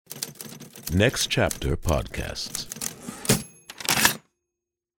Next Chapter Podcasts.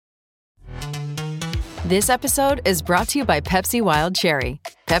 This episode is brought to you by Pepsi Wild Cherry.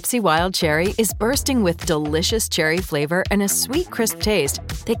 Pepsi Wild Cherry is bursting with delicious cherry flavor and a sweet, crisp taste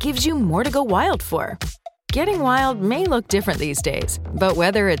that gives you more to go wild for. Getting wild may look different these days, but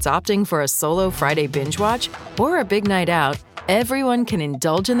whether it's opting for a solo Friday binge watch or a big night out, everyone can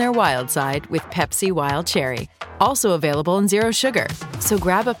indulge in their wild side with Pepsi Wild Cherry. Also available in Zero Sugar. So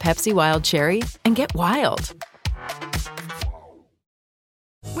grab a Pepsi Wild Cherry and get wild.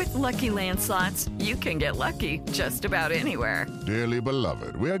 With Lucky Land Slots, you can get lucky just about anywhere. Dearly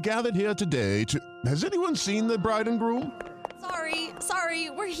beloved, we are gathered here today to... Has anyone seen the bride and groom?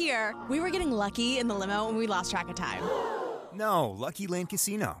 Sorry, we're here. We were getting lucky in the limo and we lost track of time. No, Lucky Land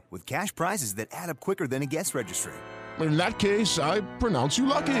Casino, with cash prizes that add up quicker than a guest registry. In that case, I pronounce you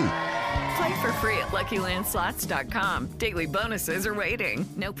lucky. Play for free at LuckyLandSlots.com. Daily bonuses are waiting.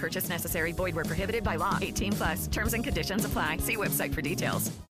 No purchase necessary. Void where prohibited by law. 18+. Terms and conditions apply. See website for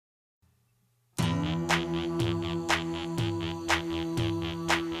details.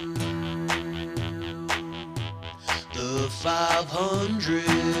 The 500.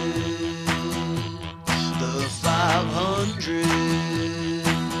 The 500.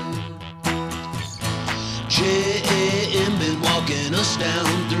 J.A.M. been walking us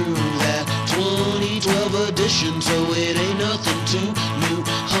down through that 2012 edition, so it ain't nothing too new.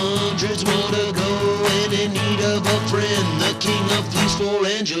 Hundreds more to go, and in need of a friend. The king of fleece for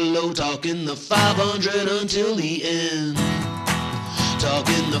Angelo, talking the 500 until the end.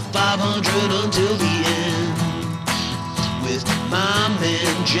 Talking the 500 until the end. With my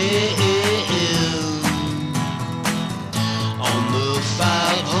man J.A.M. on the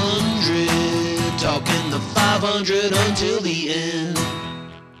 500. Talking the 500 until the end.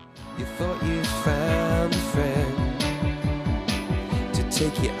 You thought you found a friend to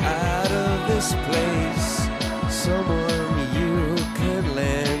take you out of this place. Someone you can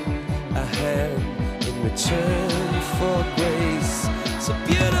lend a hand in return for grace. It's a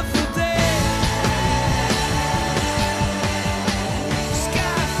beautiful day.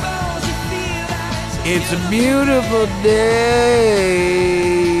 Sky falls, you feel like it's a beautiful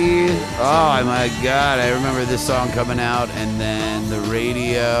day. Oh my God, I remember this song coming out, and then the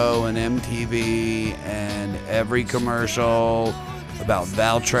radio and MTV and every commercial about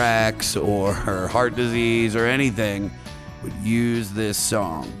Valtrex or heart disease or anything would use this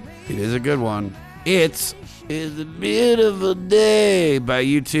song. It is a good one. It's a Beautiful Day by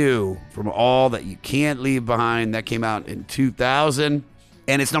U2 from All That You Can't Leave Behind. That came out in 2000,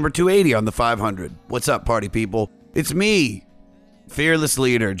 and it's number 280 on the 500. What's up, party people? It's me, fearless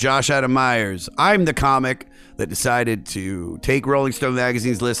leader, Josh Adam Myers. I'm the comic that decided to take Rolling Stone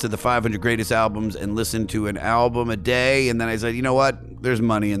magazine's list of the 500 greatest albums and listen to an album a day. And then I said, you know what? There's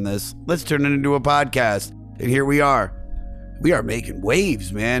money in this. Let's turn it into a podcast. And here we are. We are making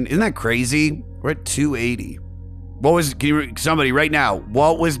waves, man. Isn't that crazy? We're at 280. What was, somebody right now,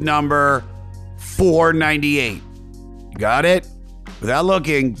 what was number 498? You got it? Without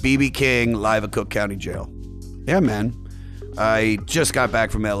looking, B.B. King, live at Cook County Jail. Yeah, man. I just got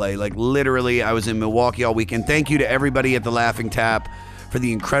back from LA. Like, literally, I was in Milwaukee all weekend. Thank you to everybody at the Laughing Tap for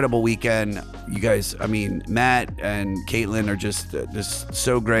the incredible weekend. You guys, I mean, Matt and Caitlin are just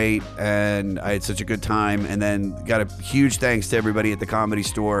so great, and I had such a good time. And then got a huge thanks to everybody at the Comedy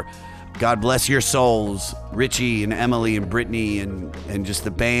Store. God bless your souls, Richie and Emily and Brittany and just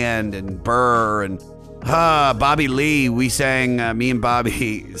the band and Burr and Bobby Lee. We sang, me and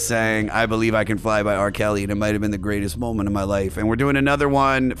Bobby sang I Believe I Can Fly by R. Kelly, and it might have been the greatest moment of my life. And we're doing another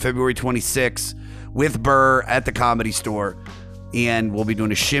one February 26th with Burr at the Comedy Store. And we'll be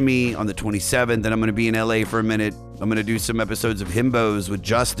doing a shimmy on the 27th. And I'm going to be in LA for a minute. I'm going to do some episodes of Himbos with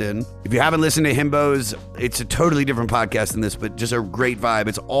Justin. If you haven't listened to Himbos, it's a totally different podcast than this, but just a great vibe.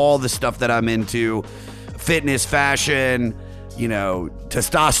 It's all the stuff that I'm into. Fitness, fashion, you know,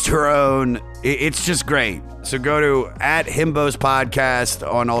 testosterone. It's just great. So go to @Himbos Podcast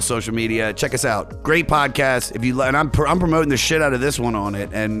on all social media. Check us out. Great podcast. If you, and I'm promoting the shit out of this one on it.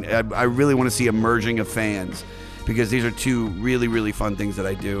 And I really want to see a merging of fans, because these are two really, really fun things that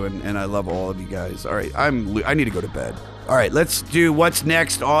I do, and I love all of you guys. All right, I need to go to bed. All right, let's do what's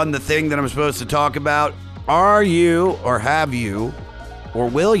next on the thing that I'm supposed to talk about. Are you, or have you, or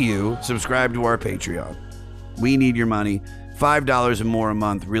will you subscribe to our Patreon? We need your money. $5 and more a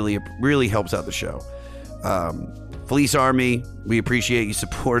month really helps out the show. Fleece Army, we appreciate you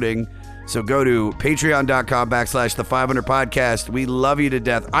supporting. So go to patreon.com/the500podcast. We love you to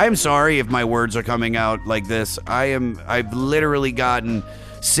death. I'm sorry if my words are coming out like this. I've literally gotten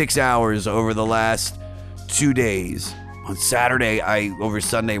 6 hours over the last 2 days On Saturday, over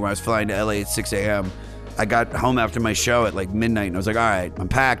Sunday when I was flying to LA at 6 a.m., I got home after my show at like midnight and I was like, all right, I'm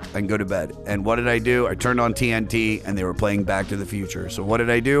packed, I can go to bed. And what did I do? I turned on TNT and they were playing Back to the Future. So what did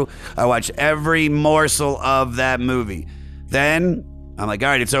I do? I watched every morsel of that movie. Then I'm like, all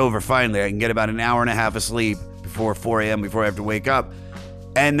right, it's over, finally. I can get about an hour and a half of sleep before 4 a.m., before I have to wake up.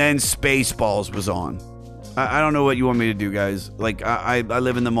 And then Spaceballs was on. I don't know what you want me to do, guys. Like, I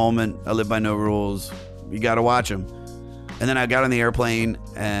live in the moment. I live by no rules. You got to watch them. And then I got on the airplane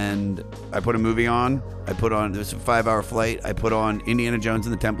and I put a movie on. It was a 5-hour flight. I put on Indiana Jones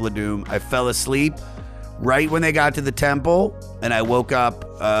and the Temple of Doom. I fell asleep right when they got to the temple, and I woke up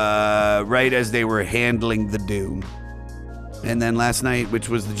right as they were handling the Doom. And then last night, which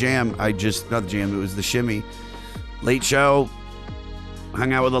was the jam, not the jam, it was the shimmy. Late show,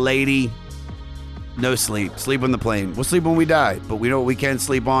 hung out with a lady. No sleep. Sleep on the plane. We'll sleep when we die, but we know what we can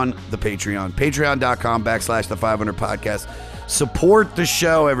sleep on? The Patreon. Patreon.com/the500podcast. Support the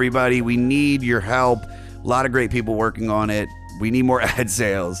show, everybody. We need your help. A lot of great people working on it. We need more ad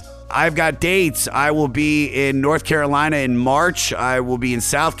sales. I've got dates. I will be in North Carolina in March. I will be in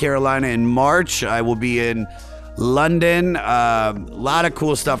South Carolina in March. I will be in London. A lot of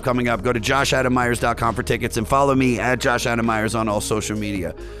cool stuff coming up. Go to joshadamyers.com for tickets and follow me at Josh Adam Myers on all social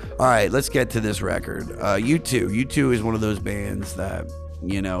media. All right, let's get to this record. U2. U2 is one of those bands that,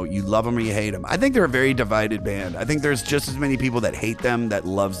 you love them or you hate them. I think they're a very divided band. I think there's just as many people that hate them that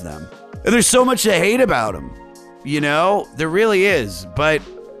loves them. And there's so much to hate about them. There really is. But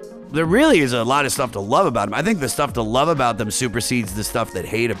there really is a lot of stuff to love about them. I think the stuff to love about them supersedes the stuff that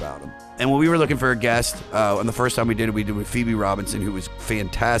hate about them. And when we were looking for a guest, on the first time we did it with Phoebe Robinson, who was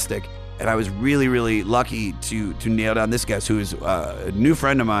fantastic. And I was really, really lucky to nail down this guest, who is a new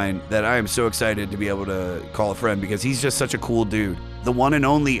friend of mine that I am so excited to be able to call a friend because he's just such a cool dude. The one and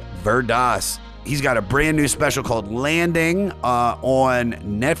only Verdas. He's got a brand new special called Landing on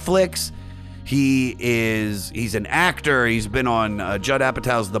Netflix. He's an actor. He's been on Judd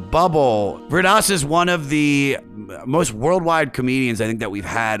Apatow's The Bubble. Verdas is one of the most worldwide comedians I think that we've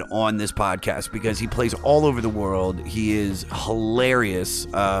had on this podcast because he plays all over the world. He is hilarious.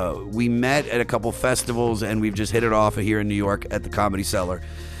 We met at a couple festivals and we've just hit it off here in New York at the Comedy Cellar.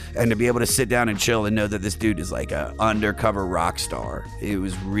 And to be able to sit down and chill and know that this dude is like an undercover rock star, it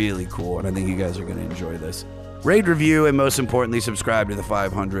was really cool. And I think you guys are going to enjoy this. Rate, review, and most importantly, subscribe to the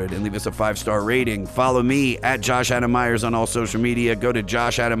 500 and leave us a 5-star rating. Follow me at Josh Adam Myers on all social media. Go to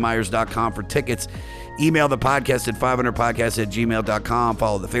joshadammyers.com for tickets. Email the podcast at 500podcast@gmail.com.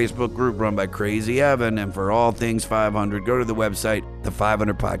 Follow the Facebook group run by Crazy Evan. And for all things 500, go to the website,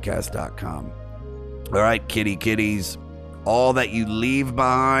 the500podcast.com. All right, kitties. All That You Leave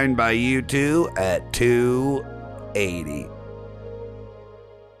Behind by U2 at 280.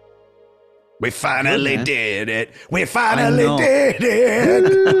 We finally did it. We finally did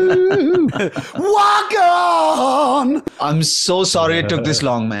it. Walk on. I'm so sorry it took this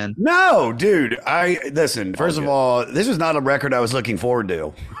long, man. No, dude. Listen, first of all, this is not a record I was looking forward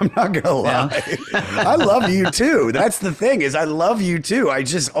to. I'm not going to lie. Yeah. I love U2. That's the thing is I love U2. I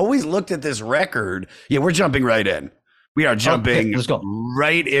just always looked at this record. Yeah, we're jumping right in. We are jumping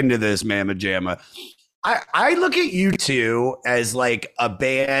right into this Mamma Jamma. I look at U2 as like a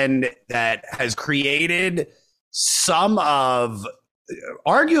band that has created some of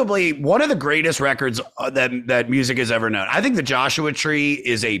arguably one of the greatest records that music has ever known. I think the Joshua Tree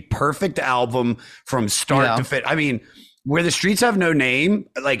is a perfect album from start to finish. I mean, Where the Streets Have No Name,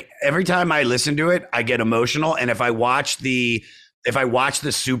 like every time I listen to it, I get emotional. And if I watch the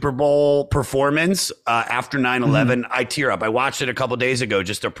Super Bowl performance after 9/11, I tear up. I watched it a couple days ago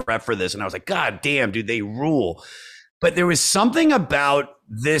just to prep for this, and I was like, God damn, dude, they rule. But there was something about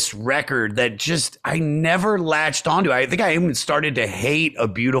this record that just I never latched onto. I think I even started to hate A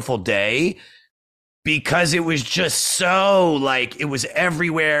Beautiful Day because it was just so like it was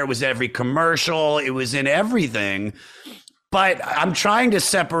everywhere. It was every commercial. It was in everything. But I'm trying to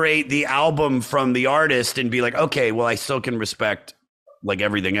separate the album from the artist and be like, okay, well, I still can respect like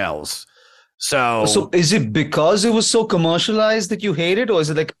everything else. So is it because it was so commercialized that you hate it, or is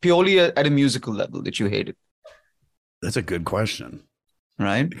it like purely at a musical level that you hate it? That's a good question.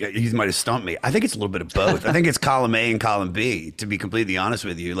 Right? You might have stumped me. I think it's a little bit of both. I think it's column A and column B, to be completely honest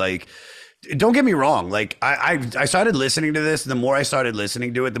with you. Like, don't get me wrong. Like I started listening to this. The more I started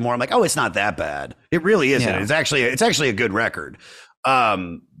listening to it, the more I'm like, oh, it's not that bad. It really isn't. Yeah. It's actually a good record.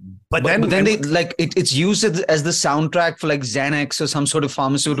 But then they like it's used as the soundtrack for like Xanax or some sort of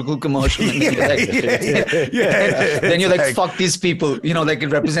pharmaceutical commercial. And then you're like, fuck these people. You know, like it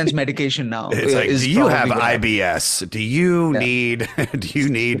represents medication now. It's like, do you have IBS? Do you need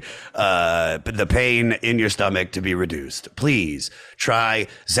the pain in your stomach to be reduced? Please try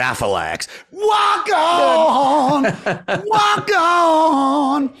Zafalax. Walk on, walk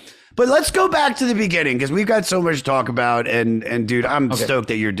on. But let's go back to the beginning because we've got so much to talk about. And dude, I'm stoked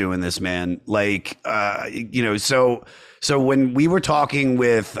that you're doing this, man. Like, so when we were talking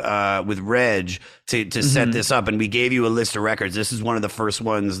with Reg to set this up, and we gave you a list of records, this is one of the first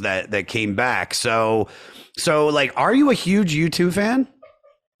ones that came back. So like, are you a huge U2 fan?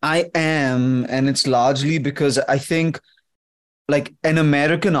 I am, and it's largely because I think like an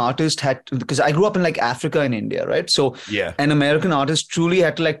American artist because I grew up in like Africa and India, right? So an American artist truly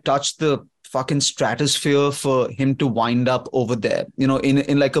had to like touch the fucking stratosphere for him to wind up over there, you know,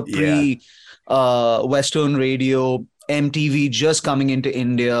 in like a Western radio, MTV just coming into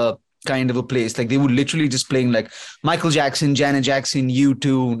India kind of a place. Like they were literally just playing like Michael Jackson, Janet Jackson,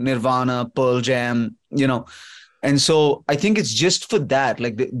 U2, Nirvana, Pearl Jam, you know. And so I think it's just for that,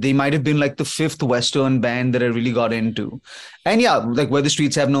 like they might have been like the fifth Western band that I really got into. And yeah, like Where the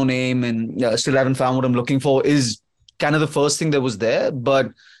Streets Have No Name and Still Haven't Found What I'm Looking For is kind of the first thing that was there. But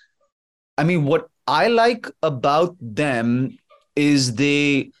I mean, what I like about them is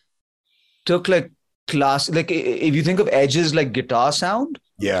they took like like if you think of Edge's like guitar sound,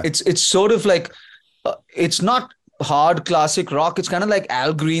 it's sort of like, it's not hard classic rock. It's kind of like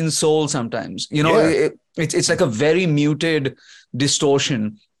Al Green soul sometimes, you know. It's like a very muted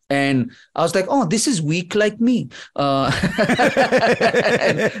distortion, and I was like, oh, this is weak like me, and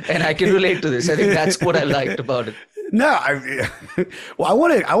I can relate to this. I think that's what I liked about it. No, I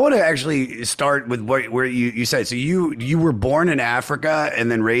want to actually start with where you said. So you were born in Africa and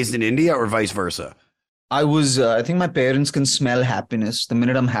then raised in India, or vice versa? I was, I think my parents can smell happiness. The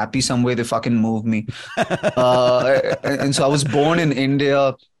minute I'm happy somewhere, they fucking move me. And so I was born in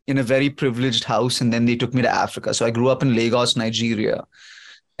India in a very privileged house, and then they took me to Africa. So I grew up in Lagos, Nigeria,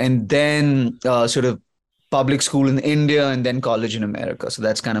 and then sort of public school in India, and then college in America. So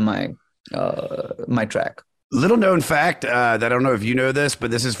that's kind of my track. Little known fact that I don't know if you know this,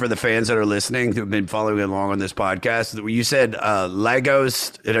 but this is for the fans that are listening who've been following along on this podcast. You said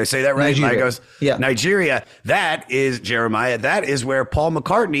Lagos. Did I say that right? Nigeria. Lagos, Nigeria. That is, Jeremiah. That is where Paul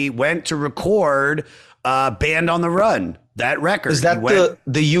McCartney went to record Band on the Run. That record. Is that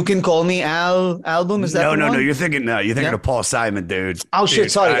the You Can Call Me Al album? Is that no? You're thinking of Paul Simon, dude. Oh shit!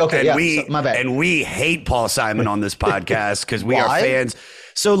 Dude, sorry. Okay, my bad. And we hate Paul Simon on this podcast because we Why? are fans.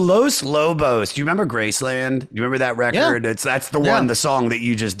 So Los Lobos, do you remember Graceland? Do you remember that record? Yeah. That's the one, the song that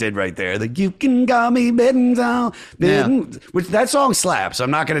you just did right there. The You Can Call Me Bidden, which that song slaps.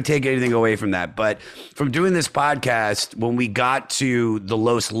 I'm not going to take anything away from that. But from doing this podcast, when we got to the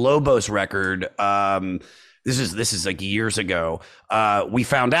Los Lobos record, this is like years ago, we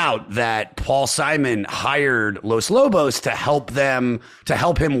found out that Paul Simon hired Los Lobos to help him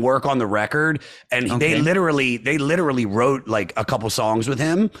work on the record. And they literally wrote like a couple songs with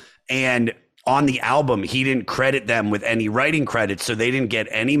him. And on the album, he didn't credit them with any writing credits, so they didn't get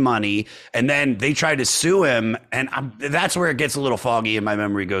any money. And then they tried to sue him, and that's where it gets a little foggy and my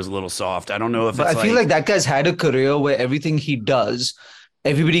memory goes a little soft. I don't know if I feel like that guy's had a career where everything he does,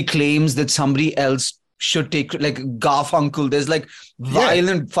 everybody claims that somebody else should take, like Garfunkel. There's like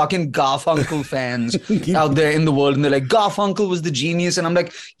violent fucking Garfunkel fans out there in the world, and they're like, Garfunkel was the genius. And I'm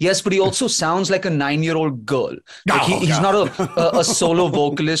like, yes, but he also sounds like a 9-year-old girl. Like he's not a solo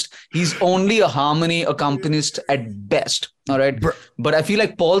vocalist. He's only a harmony accompanist at best. All right. But I feel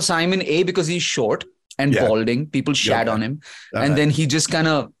like Paul Simon, because he's short and balding, people shat on him. And then he just kind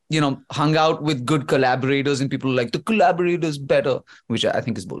of, hung out with good collaborators, and people are like, the collaborator's better, which I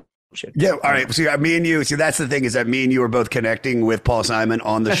think is bullshit. Yeah. All right. See, me and you. See, that's the thing, is that me and you are both connecting with Paul Simon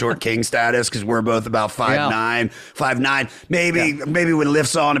on the short king status, because we're both about 5'9", 5'9". Maybe with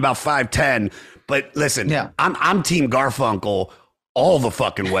lifts on about 5'10". But listen, I'm Team Garfunkel all the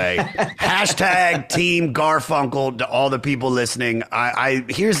fucking way. Hashtag Team Garfunkel to all the people listening. I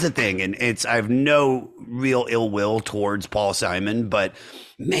here's the thing, and I have no real ill will towards Paul Simon, but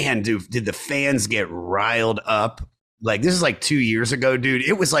man, did the fans get riled up. Like, this is like 2 years ago, dude.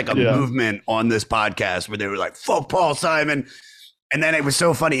 It was like a movement on this podcast where they were like, fuck Paul Simon. And then it was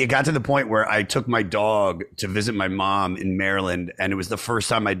so funny. It got to the point where I took my dog to visit my mom in Maryland, and it was the first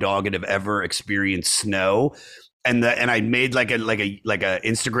time my dog had ever experienced snow. and I made like a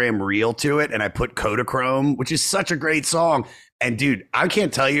Instagram reel to it, and I put Kodachrome, which is such a great song. And dude, I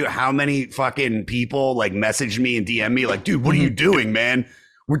can't tell you how many fucking people like messaged me and DM me like, dude, what are you doing, man?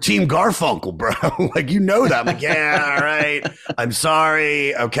 We're Team Garfunkel, bro. Like, you know that. I'm like, yeah, all right. I'm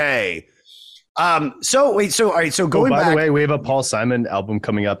sorry. Okay. So wait, so all right, so going back. By the way, we have a Paul Simon album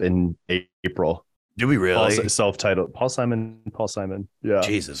coming up in April. Do we really? Self-titled. Paul Simon. Yeah.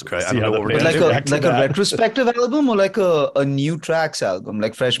 Jesus Christ. I don't know what we're like a retrospective album or like a new tracks album,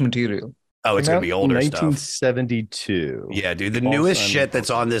 like fresh material? Oh, it's going to be older 1972. Stuff. Yeah, dude. The newest shit that's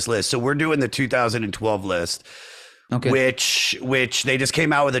on this list. So we're doing the 2012 list. Okay. Which they just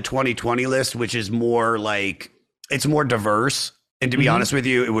came out with a 2020 list, which is more like, it's more diverse. And to be honest with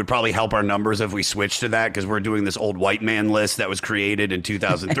you, it would probably help our numbers if we switched to that, because we're doing this old white man list that was created in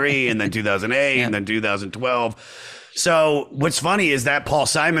 2003 and then 2008 and then 2012. So what's funny is that Paul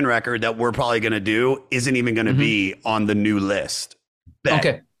Simon record that we're probably going to do isn't even going to be on the new list.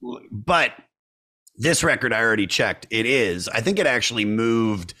 Okay. But this record, I already checked. It is. I think it actually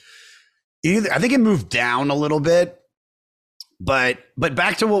moved. I think it moved down a little bit. But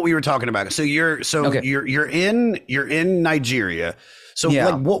back to what we were talking about. So you're in Nigeria. So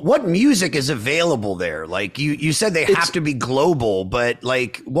like, what music is available there? Like you said they have to be global, but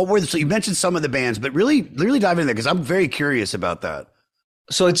like so you mentioned some of the bands, but really dive into that, because I'm very curious about that.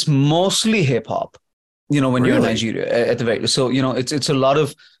 So it's mostly hip hop, when you're in Nigeria at the very, so it's a lot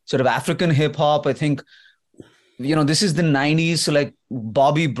of sort of African hip hop. I think this is the 90s, so like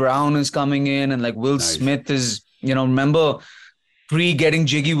Bobby Brown is coming in, and like Will Smith is, remember getting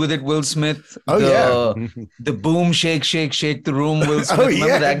jiggy with it, Will Smith. The boom, shake the room, Will Smith.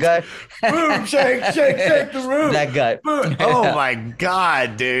 Remember that guy? Boom, shake the room. That guy. Oh my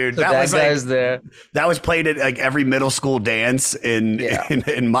God, dude. So that guy's there. That was played at like every middle school dance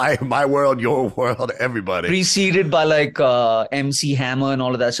in my world, your world, everybody. Preceded by like MC Hammer and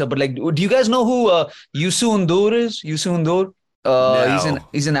all of that stuff. But like, do you guys know who Youssou N'Dour is? Youssou N'Dour? No.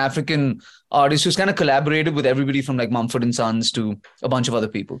 He's an African artist who's kind of collaborated with everybody from like Mumford & Sons to a bunch of other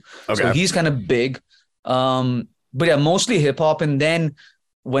people. Okay. So he's kind of big. But yeah, mostly hip hop. And then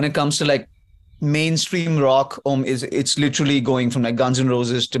when it comes to like mainstream rock, it's literally going from like Guns N'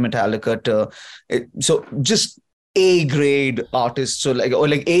 Roses to Metallica so just A-grade artists, so like, or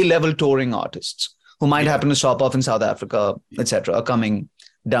like A-level touring artists who might happen to stop off in South Africa, etc., are coming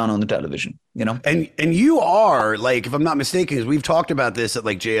down on the television, And you are, like, if I'm not mistaken, because we've talked about this at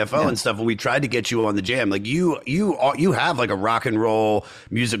like JFO and stuff, when we tried to get you on the jam, like you have like a rock and roll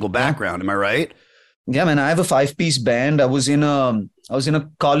musical background. Am I right? Yeah, man, I have a 5-piece band. I was in a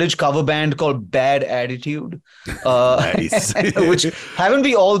college cover band called Bad Attitude. Nice. Which haven't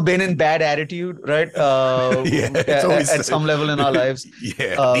we all been in Bad Attitude, right? At some level in our lives.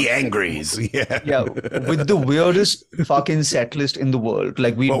 Yeah, the Angries. Yeah, with the weirdest fucking set list in the world.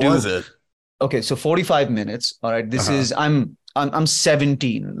 Like what was it? Okay, so 45 minutes. All right, this is I'm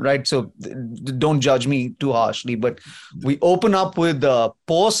 17, right? So don't judge me too harshly, but we open up with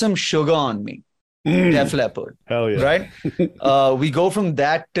Pour Some Sugar on Me. Def Leppard. Hell yeah. Right? We go from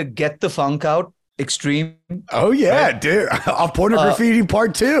that to Get the Funk Out, Extreme. Oh yeah, right? Dude. Off Porno Graffiti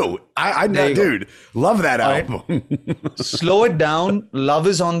Part 2. I know, dude. Love that album. Right. Slow It Down, Love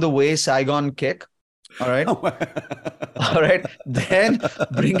Is on the Way, Saigon Kick. All right. All right. Then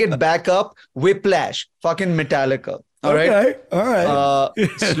bring it back up, Whiplash, fucking Metallica. All right. All right.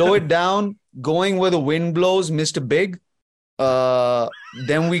 Slow It Down, Going Where the Wind Blows, Mr. Big.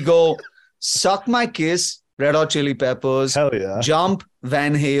 Then we go Suck My Kiss, Red Hot Chili Peppers. Hell yeah. Jump,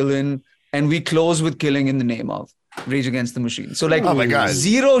 Van Halen. And we close with Killing in the Name of, Rage Against the Machine. So like, oh my God.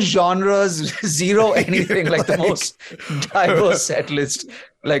 Zero genres, zero anything, like the most diverse set list.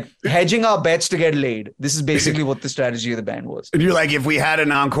 Like hedging our bets to get laid. This is basically what the strategy of the band was. And you're like, if we had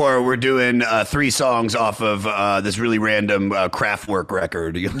an encore, we're doing 3 songs off of this really random Kraftwerk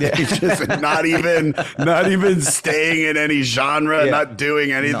record. Just not even staying in any genre, not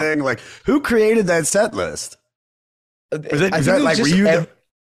doing anything. No. Like, who created that set list? Are you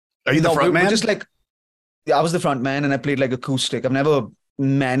the front man? Just like, I was the front man and I played like acoustic. I've never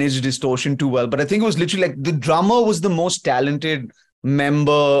managed distortion too well, but I think it was literally like the drummer was the most talented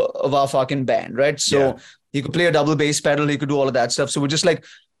member of our fucking band, right? So he could play a double bass pedal, he could do all of that stuff. So we're just like,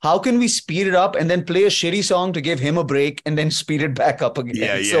 how can we speed it up and then play a shitty song to give him a break and then speed it back up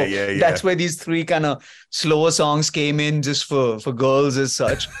again? That's where these 3 kind of slower songs came in, just for girls as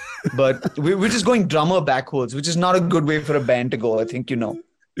such. But we're just going drummer backwards, which is not a good way for a band to go, I think,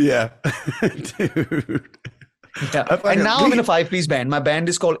 Yeah. Dude. Yeah. And now I'm in a 5-piece band. My band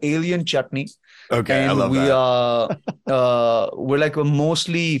is called Alien Chutney. Okay, and I love that. We're like a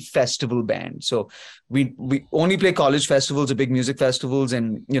mostly festival band. So we only play college festivals or big music festivals,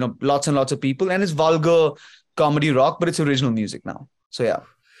 and lots and lots of people. And it's vulgar comedy rock, but it's original music now. So yeah.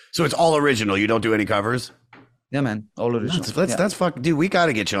 So it's all original. You don't do any covers? Yeah, man. All original. That's fuck, dude. We got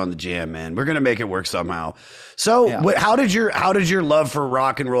to get you on the jam, man. We're gonna make it work somehow. So, how did your love for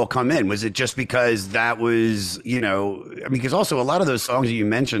rock and roll come in? Was it just because that was, because also a lot of those songs that you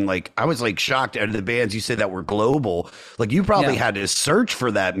mentioned, like I was like shocked out of the bands you said that were global. Like you probably had to search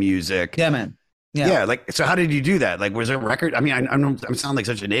for that music. Yeah, man. Yeah. Like, so how did you do that? Like, was there a record? I mean, I sound like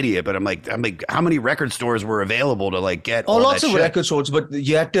such an idiot, but I'm like, how many record stores were available to like get all lots that of shit? record stores, but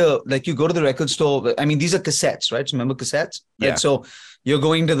you had to, like, you go to the record store. I mean, these are cassettes, right? So remember cassettes? Yeah. Right? So you're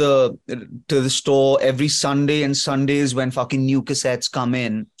going to the store every Sunday, and Sundays when fucking new cassettes come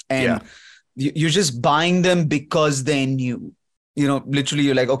in, and you're just buying them because they're new. Literally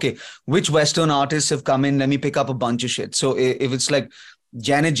you're like, okay, which Western artists have come in? Let me pick up a bunch of shit. So if it's like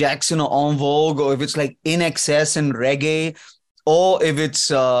Janet Jackson or En Vogue, or if it's like In Excess and reggae, or if it's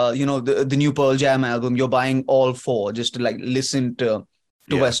the new Pearl Jam album, you're buying all four just to like listen to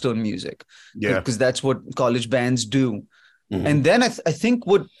Western music. Because that's what college bands do. Mm-hmm. And then I think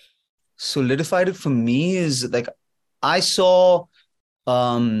what solidified it for me is like I saw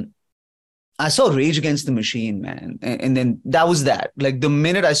Rage Against the Machine, man, and then that was that. Like the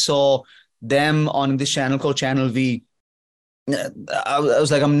minute I saw them on this channel called Channel V, I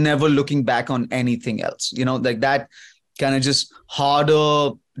was like, I'm never looking back on anything else. Like that kind of just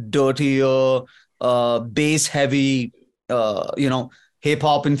harder, dirtier, bass heavy, hip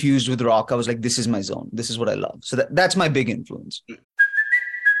hop infused with rock. I was like, this is my zone. This is what I love. So that's my big influence.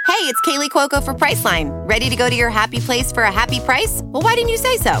 Hey, it's Kaylee Cuoco for Priceline. Ready to go to your happy place for a happy price? Well, why didn't you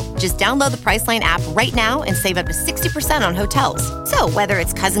say so? Just download the Priceline app right now and save up to 60% on hotels. So whether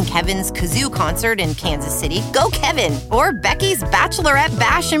it's Cousin Kevin's Kazoo Concert in Kansas City, go Kevin, or Becky's Bachelorette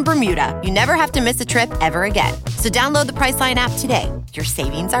Bash in Bermuda, you never have to miss a trip ever again. So download the Priceline app today. Your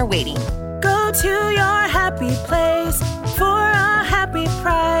savings are waiting. Go to your happy place for a happy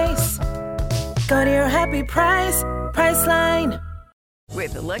price. Go to your happy price, Priceline.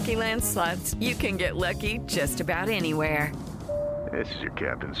 With the Lucky Land Slots, you can get lucky just about anywhere. This is your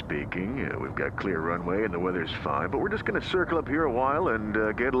captain speaking. We've got clear runway and the weather's fine, but we're just going to circle up here a while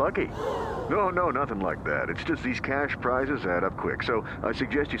and get lucky. No, nothing like that. It's just these cash prizes add up quick. So I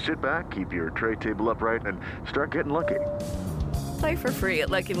suggest you sit back, keep your tray table upright, and start getting lucky. Play for free at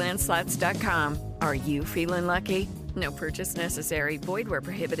LuckyLandSlots.com. Are you feeling lucky? No purchase necessary. Void where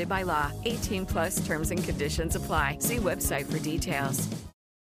prohibited by law. 18+ terms and conditions apply. See website for details.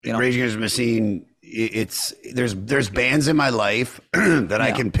 Rage Against the Machine, there's bands in my life that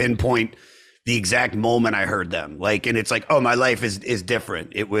I can pinpoint the exact moment I heard them. Like, and it's like, oh, my life is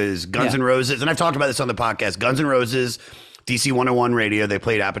different. It was Guns N' Roses, and I've talked about this on the podcast. Guns N' Roses, DC 101 Radio, they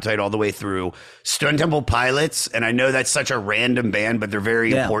played Appetite all the way through. Stone Temple Pilots, and I know that's such a random band, but they're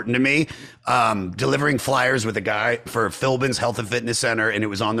very important to me. Delivering flyers with a guy for Philbin's Health and Fitness Center, and it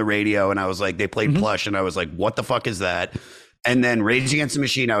was on the radio, and I was like, they played Plush, and I was like, what the fuck is that? And then Rage Against the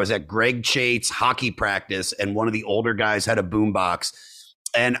Machine, I was at Greg Chait's hockey practice, and one of the older guys had a boombox,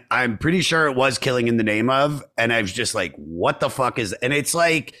 and I'm pretty sure it was Killing in the Name of, and I was just like, what the fuck is, and it's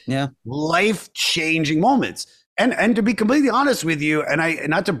like life-changing moments. And to be completely honest with you, and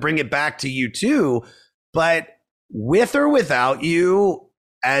not to bring it back to you too, but With or Without You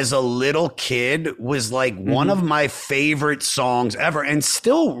as a little kid was like one of my favorite songs ever, and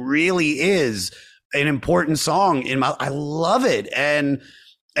still really is an important song in my, I love it. And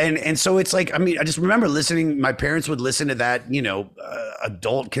so it's like, I mean, I just remember listening, my parents would listen to that,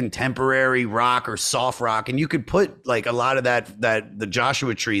 adult contemporary rock or soft rock. And you could put like a lot of that the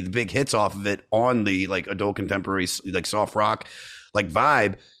Joshua Tree, the big hits off of it on the like adult contemporary, like soft rock, like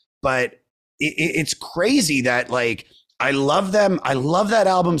vibe. But it's crazy that like, I love them. I love that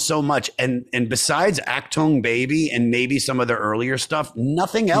album so much. And besides Achtung Baby and maybe some of their earlier stuff,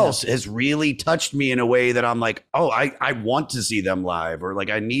 nothing else has really touched me in a way that I'm like, oh, I want to see them live, or like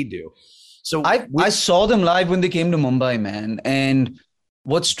I need to. So I saw them live when they came to Mumbai, man. And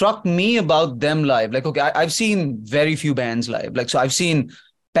what struck me about them live, like, okay, I've seen very few bands live. Like, so I've seen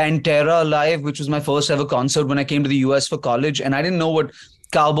Pantera live, which was my first ever concert when I came to the US for college. And I didn't know what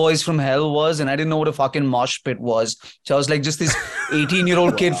Cowboys from Hell was, and I didn't know what a fucking mosh pit was. So I was like just this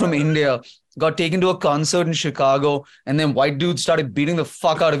 18-year-old kid from India, got taken to a concert in Chicago, and then white dudes started beating the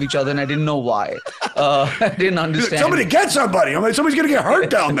fuck out of each other, and I didn't know why. I didn't understand. Somebody get somebody. I'm like, somebody's gonna get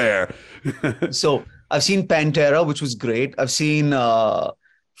hurt down there. So I've seen Pantera, which was great. I've seen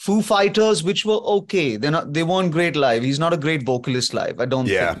Foo Fighters, which were okay. They weren't great live. He's not a great vocalist live, I don't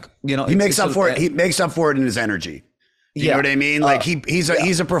think. You know, he makes up for it. He makes up for it in his energy. You know what I mean? Like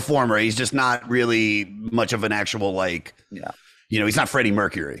he's a performer. He's just not really much of an actual you know, he's not Freddie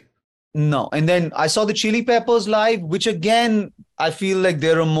Mercury. No. And then I saw the Chili Peppers live, which again, I feel like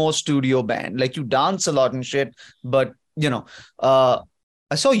they're a more studio band. Like you dance a lot and shit, but you know,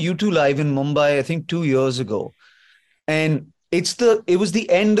 I saw U2 live in Mumbai, I think 2 years ago. And it was the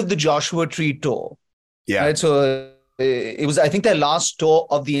end of the Joshua Tree tour. Yeah. Right? So it was, I think, their last tour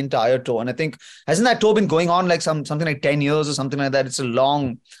of the entire tour. And I think, hasn't that tour been going on like something like 10 years or something like that? It's a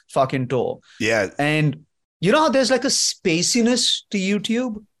long fucking tour. Yeah. And you know how there's like a spaciness to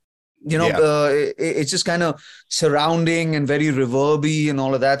YouTube? You know, it's just kind of surrounding and very reverby and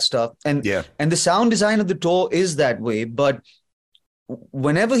all of that stuff. And the sound design of the tour is that way. But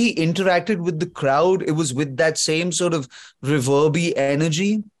whenever he interacted with the crowd, it was with that same sort of reverby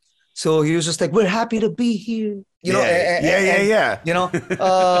energy. So he was just like, we're happy to be here. You know, you know,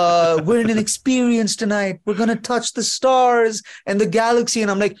 we're in an experience tonight. We're going to touch the stars and the galaxy.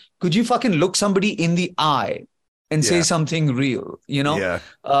 And I'm like, could you fucking look somebody in the eye and say something real, you know?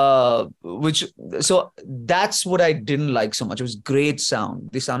 So that's what I didn't like so much. It was great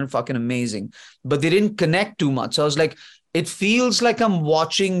sound. They sounded fucking amazing, but they didn't connect too much. So I was like, it feels like I'm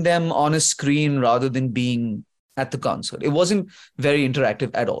watching them on a screen rather than being at the concert. It wasn't very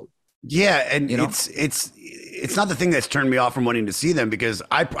interactive at all. Yeah, and you know? It's not the thing that's turned me off from wanting to see them, because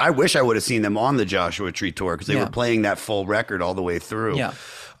I wish I would have seen them on the Joshua Tree tour, because they were playing that full record all the way through. Yeah.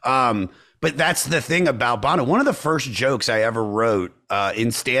 But that's the thing about Bono. One of the first jokes I ever wrote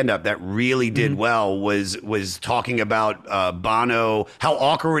in stand-up that really did well was talking about Bono, how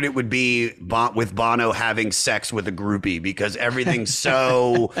awkward it would be with Bono having sex with a groupie, because everything's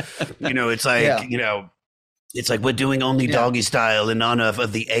so, you know, it's like, you know, it's like we're doing only doggy style in honor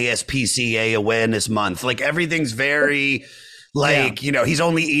of the ASPCA Awareness Month. Like everything's very... Like, you know, he's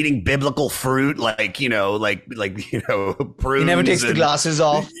only eating biblical fruit, like, you know, like, you know, prunes. He never takes the glasses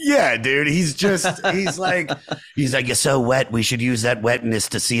off. Yeah, dude. He's like, you're so wet. We should use that wetness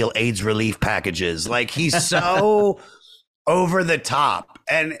to seal AIDS relief packages. Like, he's so over the top.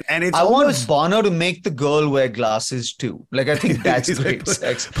 And it's I want Bono to make the girl wear glasses too. Like, I think that's great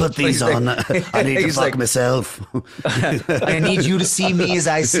sex. Put these on. I need to fuck myself. I need you to see me as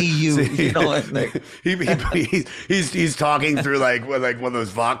I see you. You know, like he's talking through like one of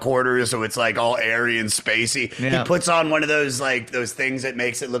those vocorders, so it's like all airy and spacey. Yeah. He puts on one of those like those things that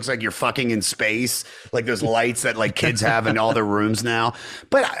makes it looks like you're fucking in space, like those lights that like kids have in all their rooms now.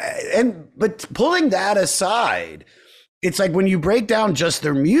 But pulling that aside, it's like when you break down just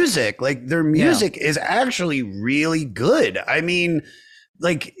their music, like their music is actually really good. I mean,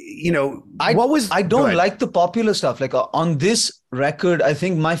 like, you know, I don't like the popular stuff. Like on this record, I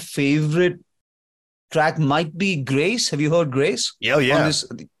think my favorite track might be Grace. Have you heard Grace? Oh, yeah.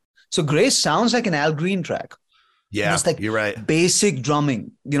 So Grace sounds like an Al Green track. Yeah, it's like you're right. Basic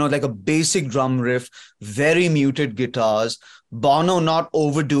drumming, you know, like a basic drum riff, very muted guitars, Bono not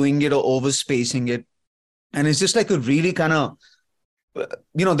overdoing it or overspacing it. And it's just like a really kind of,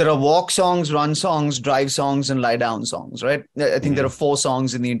 you know, there are walk songs, run songs, drive songs, and lie down songs, right? I think there are 4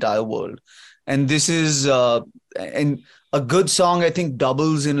 songs in the entire world. And this is, and a good song, I think,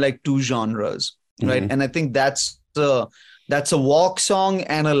 doubles in like 2 genres, right? And I think that's a walk song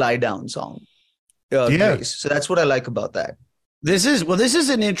and a lie down song. Place. So that's what I like about that. This is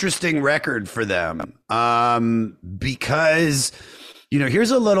an interesting record for them because... You know,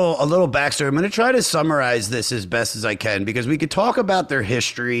 here's a little backstory. I'm going to try to summarize this as best as I can, because we could talk about their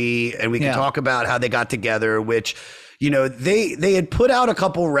history and we could talk about how they got together, which, you know, they had put out a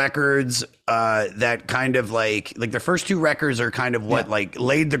couple records that kind of like their first 2 records are kind of what like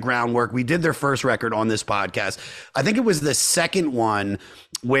laid the groundwork. We did their first record on this podcast. I think it was the second one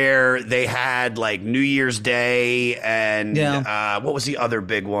where they had like New Year's Day and what was the other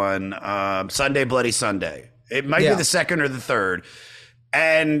big one? Sunday Bloody Sunday. It might be the second or the third.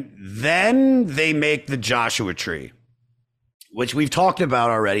 And then they make the Joshua Tree, which we've talked about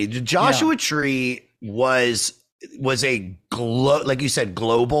already. The Joshua Tree was a like you said,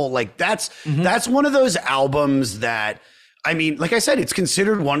 global. Like that's one of those albums that, I mean, like I said, it's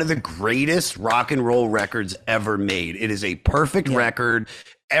considered one of the greatest rock and roll records ever made. It is a perfect record.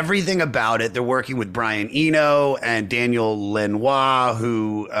 Everything about it. They're working with Brian Eno and Daniel Lanois,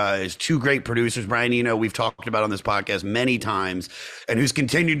 who is 2 great producers. Brian Eno, we've talked about on this podcast many times, and who's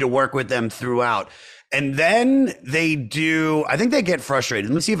continued to work with them throughout. And then they do, I think they get frustrated.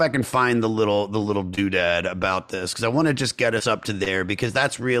 Let me see if I can find the little doodad about this, because I want to just get us up to there, because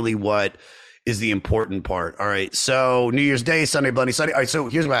that's really what is the important part. All right. So New Year's Day, Sunday Bloody Sunday. All right. So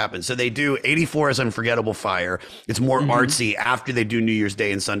here's what happens. So they do 84 as Unforgettable Fire. It's more artsy after they do New Year's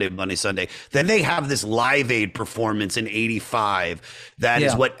Day and Sunday Bloody Sunday. Then they have this Live Aid performance in 85. That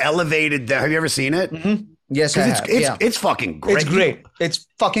is what elevated them. Have you ever seen it? Yes, I have. It's fucking great. It's great. It's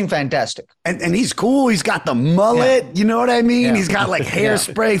fucking fantastic. And he's cool. He's got the mullet. You know what I mean? He's got like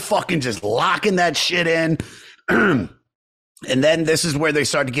hairspray, fucking just locking that shit in. And then this is where they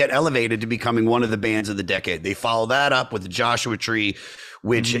start to get elevated to becoming one of the bands of the decade. They follow that up with the Joshua Tree,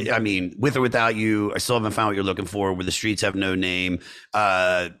 which, I mean, With or Without You, I still haven't found what you're looking for, Where the Streets Have No Name.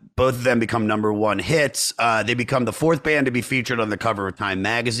 Both of them become #1 hits. They become the 4th band to be featured on the cover of Time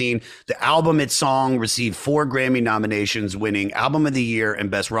magazine. The album, its song, received 4 Grammy nominations, winning Album of the Year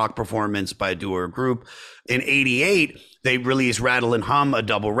and Best Rock Performance by a Duo or Group. In 88, they released Rattle and Hum, a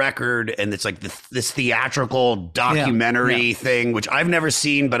double record, and it's like this theatrical documentary thing, which I've never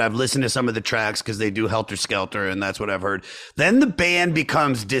seen, but I've listened to some of the tracks because they do Helter Skelter, and that's what I've heard. Then the band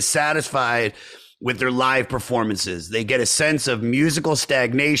becomes dissatisfied with their live performances. They get a sense of musical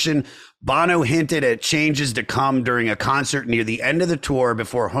stagnation. Bono hinted at changes to come during a concert near the end of the tour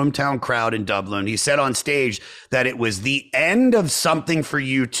before a hometown crowd in Dublin. He said on stage that it was the end of something for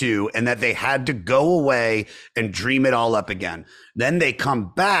U2 and that they had to go away and dream it all up again. Then they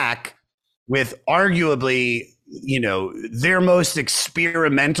come back with arguably, you know, their most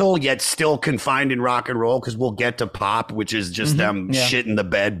experimental yet still confined in rock and roll, because we'll get to pop, which is just them shitting the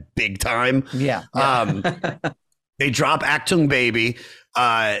bed big time. They drop Achtung Baby.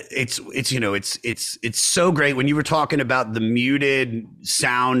 It's you know, it's so great. When you were talking about the muted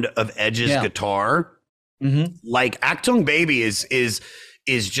sound of Edge's guitar, like Achtung Baby is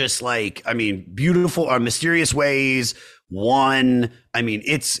just like, I mean, beautiful, Mysterious Ways. I mean,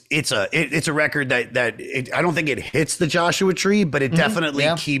 it's a record that I don't think it hits the Joshua Tree, but it definitely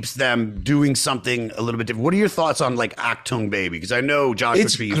keeps them doing something a little bit different. What are your thoughts on like Achtung Baby? Because I know Joshua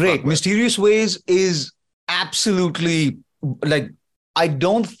Tree. It's great. Mysterious Ways is absolutely, like, I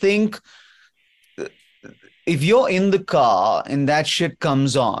don't think if you're in the car and that shit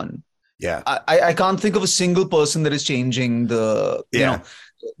comes on, I can't think of a single person that is changing the you know,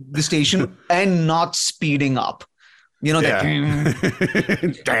 the station and not speeding up. You know, you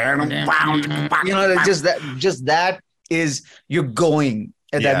know, just that is, you're going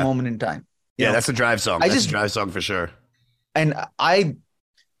at that moment in time. That's a drive song. That's a drive song for sure. And I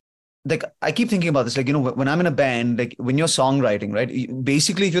keep thinking about this, like, you know, when I'm in a band, like when you're songwriting, right?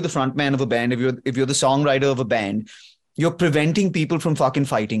 Basically, if you're the front man of a band, if you're the songwriter of a band, you're preventing people from fucking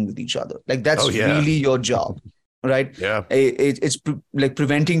fighting with each other. Like that's really your job. Right. Yeah. It's like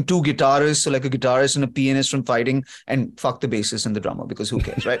preventing 2 guitarists, so like a guitarist and a pianist, from fighting, and fuck the bassist and the drummer, because who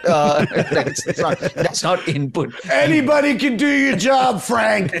cares, right? That's not input. Anybody can do your job,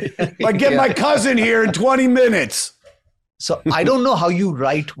 Frank. Like get my cousin here in 20 minutes. So I don't know how you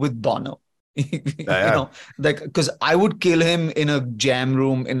write with Bono. You know, like, because I would kill him in a jam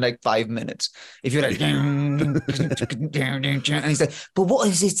room in like 5 minutes. If you're like, and he's like, but what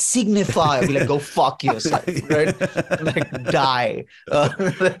does it signify? I'd be like, go fuck yourself, right? Like, die.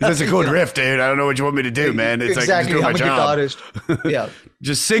 That's a good riff, dude. I don't know what you want me to do, man. It's exactly. Like, just do my job. Guitarist. Yeah.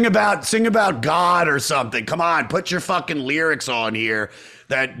 Just sing about God or something. Come on, put your fucking lyrics on here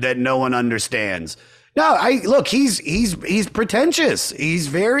that no one understands. No, look, he's pretentious. He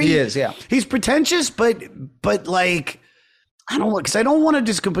is, yeah. He's pretentious, but like, I don't, because I don't want to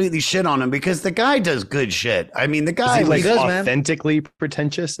just completely shit on him, because the guy does good shit. I mean, the guy like authentically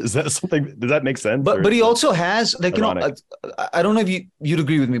pretentious. Is that something? Does that make sense? But he also has, like, ironic? You know, I don't know if you'd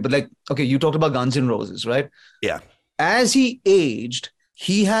agree with me, but like, okay, you talked about Guns N' Roses, right? Yeah. As he aged,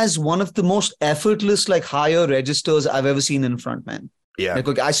 he has one of the most effortless, like, higher registers I've ever seen in frontman. Yeah,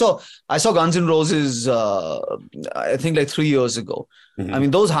 like, I saw Guns N' Roses, I think like 3 years ago. I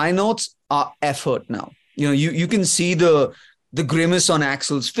mean, those high notes are effort now. You know, you can see the grimace on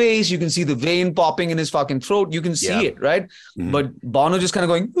Axl's face. You can see the vein popping in his fucking throat. You can see it, right? But Bono just kind of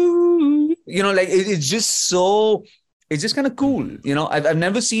going, ooh, you know, like it's just kind of cool. You know, I've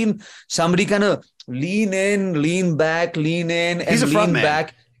never seen somebody kind of lean in, lean back, lean in, and lean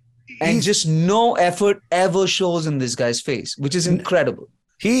back. And just no effort ever shows in this guy's face, which is incredible.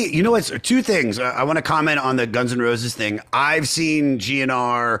 You know, it's 2 things. I want to comment on the Guns N' Roses thing. I've seen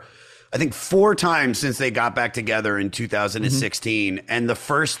GNR, I think 4 times since they got back together in 2016. And the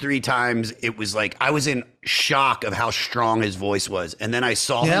first 3 times, it was like, I was in shock of how strong his voice was. And then I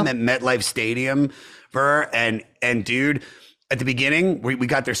saw him at MetLife Stadium, and dude, at the beginning, we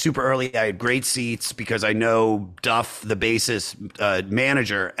got there super early. I had great seats because I know Duff, the bassist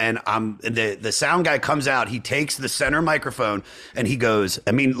manager, and the sound guy comes out. He takes the center microphone and he goes,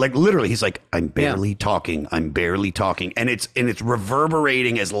 I mean, like literally, he's like, I'm barely talking. I'm barely talking. And it's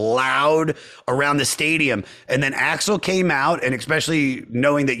reverberating as loud around the stadium. And then Axl came out, and especially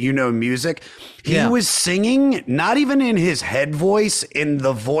knowing that you know music, he was singing, not even in his head voice, in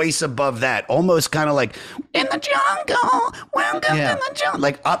the voice above that, almost kind of like, in the jungle, welcome to the jungle,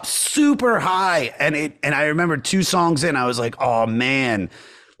 like up super high. And I remember 2 songs in, I was like, oh man,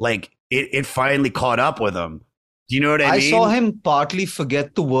 like it finally caught up with him. Do you know what I mean? I saw him partly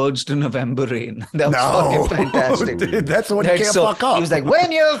forget the words to November Rain. That was fucking fantastic. Dude, that's what you can't fuck up. He was like,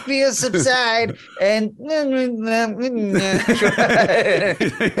 when your fears subside, and and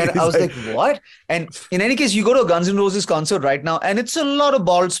I was like, what? And in any case, you go to a Guns N' Roses concert right now, and it's a lot of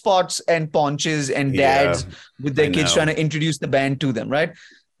bald spots and paunches and dads with their kids trying to introduce the band to them, right?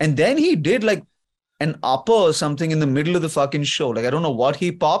 And then he did like an upper or something in the middle of the fucking show. Like, I don't know what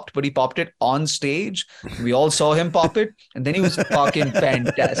he popped, but he popped it on stage. We all saw him pop it. And then he was fucking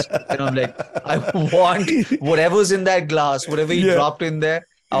fantastic. And I'm like, I want whatever's in that glass, whatever he dropped in there.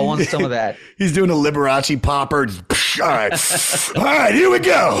 I want some of that. He's doing a Liberace popper. All right, here we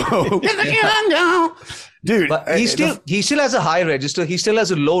go. Dude, but he still has a high register. He still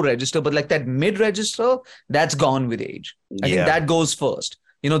has a low register, but like that mid register, that's gone with age. I think that goes first.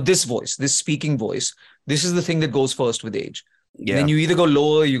 You know, this voice, this speaking voice, this is the thing that goes first with age. Yeah. Then you either go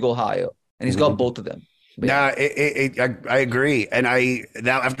lower or you go higher. And he's got both of them. I agree. And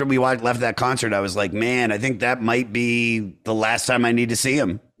now after we left that concert, I was like, man, I think that might be the last time I need to see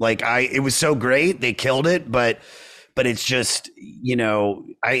him. Like it was so great. They killed it, but it's just, you know,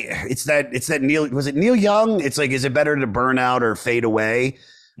 it's that Neil, was it Neil Young? It's like, is it better to burn out or fade away?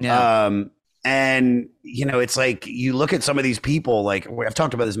 Yeah. And, you know, it's like you look at some of these people, like I've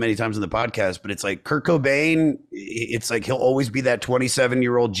talked about this many times in the podcast, but it's like Kurt Cobain, it's like he'll always be that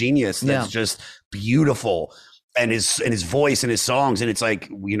 27-year-old genius that's just beautiful, and his voice and his songs. And it's like,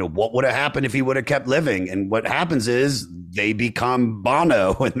 you know, what would have happened if he would have kept living? And what happens is they become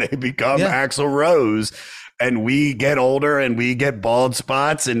Bono and they become Axl Rose. And we get older and we get bald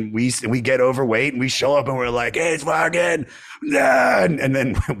spots and we get overweight and we show up and we're like, hey, it's fucking, and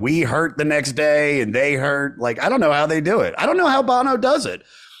then we hurt the next day and they hurt. Like, I don't know how they do it. I don't know how Bono does it.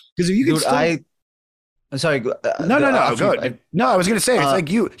 Because if you can I'm sorry. No, go ahead. No, I was going to say, it's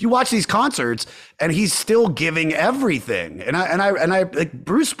like you watch these concerts and he's still giving everything. And I like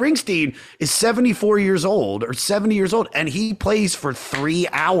Bruce Springsteen is 74 years old or 70 years old and he plays for 3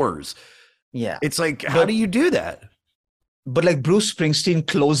 hours. Yeah. It's like, how do you do that? But like Bruce Springsteen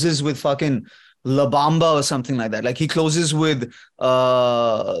closes with fucking La Bamba or something like that. Like he closes with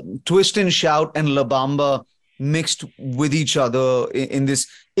Twist and Shout and La Bamba mixed with each other in this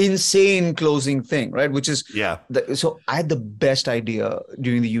insane closing thing, right? Which is, so I had the best idea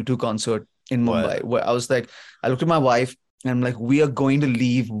during the U2 concert in Mumbai, where I was like, I looked at my wife and I'm like, we are going to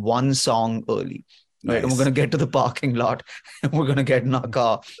leave one song early. Right. Nice. And we're going to get to the parking lot and we're going to get in our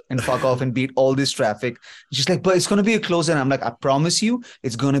car and fuck off and beat all this traffic. She's like, but it's going to be a closer. And I'm like, I promise you,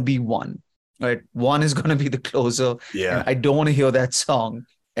 it's going to be one. Right. One is going to be the closer. Yeah. And I don't want to hear that song.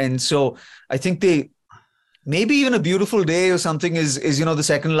 And so I think maybe even A Beautiful Day or something is, you know, the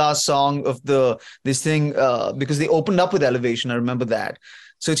second last song of this thing, because they opened up with Elevation. I remember that.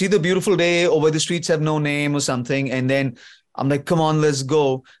 So it's either Beautiful Day or Where the Streets Have No Name or something. And then I'm like, come on, let's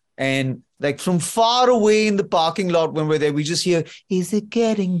go. And like from far away in the parking lot when we're there, we just hear, is it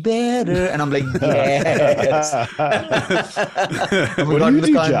getting better? And I'm like, yes. We got in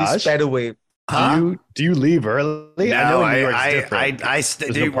the car and we sped away. Do you leave early? No, here's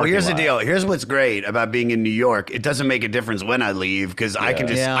the deal. Here's what's great about being in New York. It doesn't make a difference when I leave because I can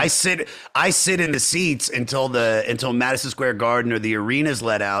just I sit in the seats until Madison Square Garden or the arena's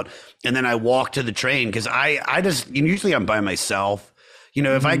let out, and then I walk to the train because usually I'm by myself. You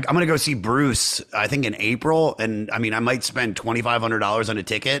know, if I'm going to go see Bruce, I think in April, and I mean, I might spend $2,500 on a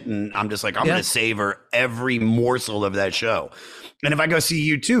ticket, and I'm just like, I'm going to savor every morsel of that show. And if I go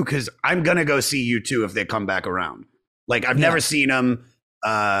see U2, because I'm going to go see U2 if they come back around. Like, I've never seen them.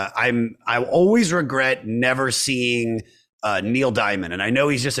 I always regret never seeing Neil Diamond, and I know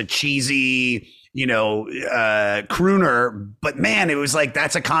he's just a cheesy, you know, crooner, but man, it was like,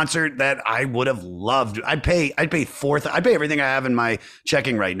 that's a concert that I would have loved. I'd pay everything I have in my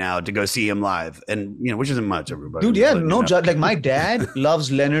checking right now to go see him live. And, you know, which isn't much, everybody. Dude, like my dad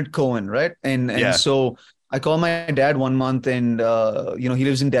loves Leonard Cohen, right? And so I call my dad one month and, you know, he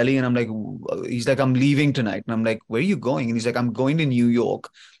lives in Delhi and I'm like, he's like, I'm leaving tonight. And I'm like, where are you going? And he's like, I'm going to New York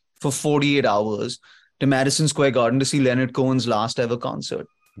for 48 hours. to Madison Square Garden to see Leonard Cohen's last ever concert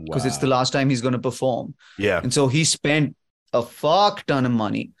because it's the last time he's going to perform. Yeah. And so he spent a fuck ton of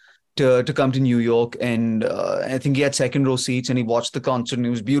money to come to New York. And I think he had second row seats and he watched the concert and it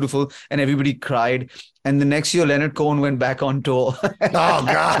was beautiful and everybody cried. And the next year, Leonard Cohen went back on tour. Oh,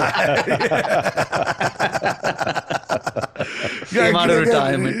 God. Came out of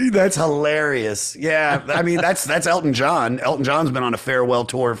retirement. That's hilarious. Yeah. I mean, that's Elton John. Elton John's been on a farewell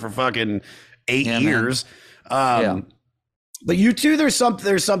tour for fucking 8 years. But U2,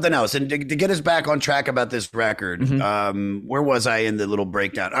 there's something else. And to get us back on track about this record, where was I in the little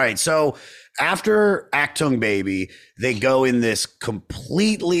breakdown? All right. So after Achtung Baby, they go in this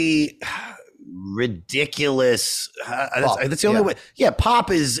completely ridiculous. That's the only way. Yeah. Pop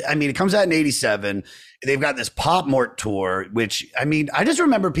is, I mean, it comes out in 87. They've got this Pop Mort tour, which, I mean, I just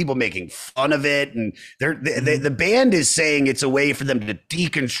remember people making fun of it. And the band is saying it's a way for them to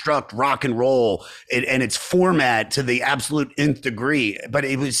deconstruct rock and roll and its format to the absolute nth degree. But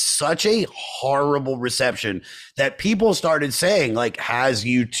it was such a horrible reception that people started saying, like, has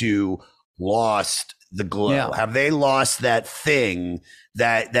U2 lost the glow? Yeah. Have they lost that thing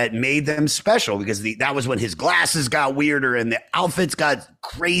that made them special? Because that was when his glasses got weirder and the outfits got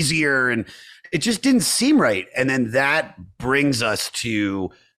crazier and it just didn't seem right. And then that brings us to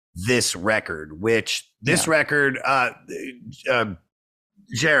this record, which record,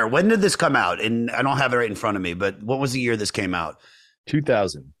 Jer, when did this come out? And I don't have it right in front of me, but what was the year this came out?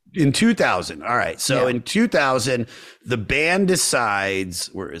 2000. In 2000. All right. So in 2000, the band decides,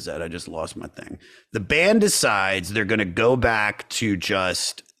 where is that? I just lost my thing. The band decides they're going to go back to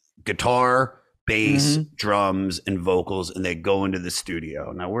just guitar, bass, drums, and vocals, and they go into the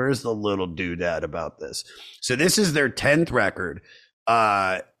studio. Now, where's the little doodad about this? So this is their 10th record.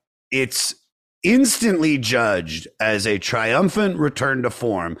 It's instantly judged as a triumphant return to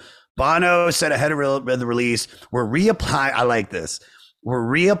form. Bono said ahead of the release, we're reapplying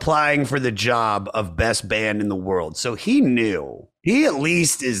for the job of best band in the world. So he knew. He at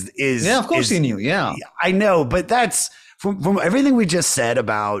least is yeah, of course he knew. Yeah. I know, but that's from everything we just said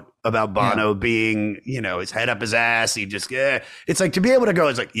about Bono being, his head up his ass. He just, it's like to be able to go,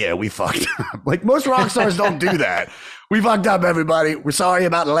 it's like, yeah, we fucked up. Like most rock stars don't do that. We fucked up, everybody. We're sorry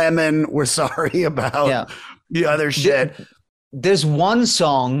about Lemon. We're sorry about the other shit. There's one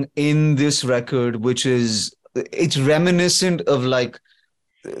song in this record, which is, it's reminiscent of like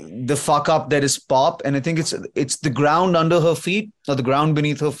the fuck up that is Pop. And I think it's The Ground Under Her Feet or The Ground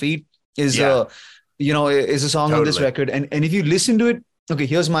Beneath Her Feet is is a song on this record. And if you listen to it, okay,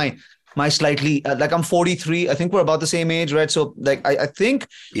 here's my slightly, like I'm 43. I think we're about the same age, right? So like, I think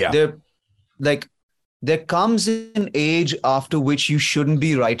there comes an age after which you shouldn't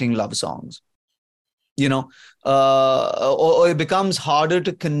be writing love songs, or it becomes harder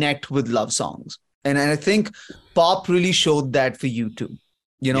to connect with love songs. And I think Pop really showed that for U2.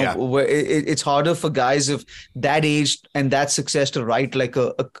 Where it's harder for guys of that age and that success to write like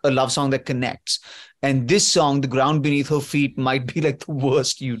a love song that connects. And this song, The Ground Beneath Her Feet, might be like the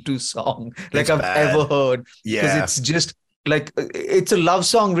worst U2 song like I've ever heard. Because it's just like, it's a love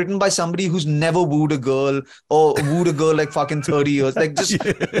song written by somebody who's never wooed a girl or wooed a girl like fucking 30 years. Like just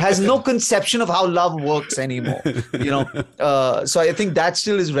has no conception of how love works anymore. So I think that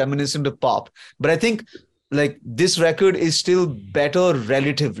still is reminiscent of Pop. But I think like this record is still better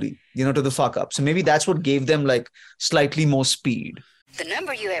relatively, to the fuck up. So maybe that's what gave them like slightly more speed. The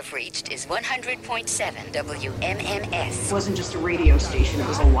number you have reached is 100.7 WMMS. It wasn't just a radio station, it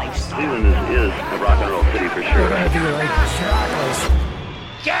was a lifestyle. Cleveland is a rock and roll city for sure.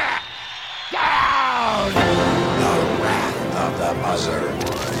 Yeah! Down! The Wrath of the Buzzard.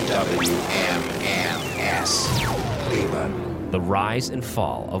 WMMS. Cleveland. The rise and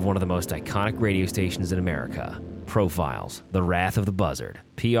fall of one of the most iconic radio stations in America. Profiles, The Wrath of the Buzzard.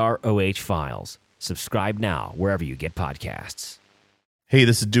 PROH Files. Subscribe now wherever you get podcasts. Hey,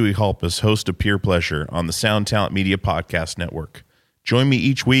 this is Dewey Halpus, host of Peer Pleasure on the Sound Talent Media Podcast Network. Join me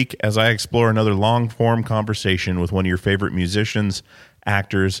each week as I explore another long-form conversation with one of your favorite musicians,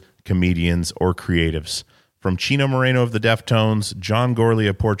 actors, comedians, or creatives. From Chino Moreno of the Deftones, John Gorley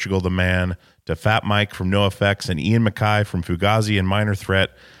of Portugal the Man, to Fat Mike from NoFX and Ian MacKaye from Fugazi and Minor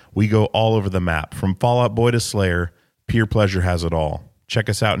Threat, we go all over the map. From Fall Out Boy to Slayer, Peer Pleasure has it all. Check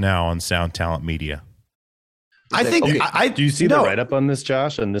us out now on Sound Talent Media. I think. Okay. Do you see the write-up on this,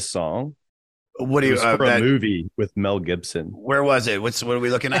 Josh, on this song? What do you? For a movie with Mel Gibson. Where was it? What are we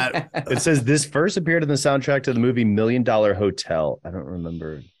looking at? It says this first appeared in the soundtrack to the movie $1 Million Hotel. I don't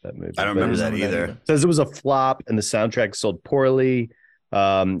remember that movie. I don't remember that either. It says it was a flop and the soundtrack sold poorly.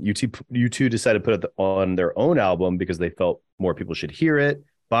 U2 decided to put it on their own album because they felt more people should hear it.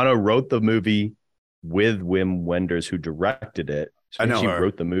 Bono wrote the movie with Wim Wenders, who directed it. So I know she her.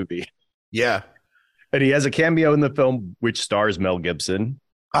 wrote the movie. Yeah. And he has a cameo in the film, which stars Mel Gibson.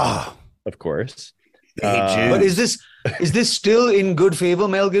 Oh, of course. But is this still in good favor,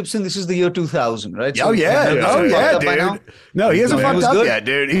 Mel Gibson? This is the year 2000, right? Oh yeah, dude. No, he hasn't fucked up good? yet,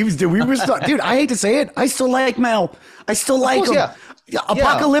 dude. We were stuck, dude. I hate to say it, I still like Mel. I still like him. Yeah.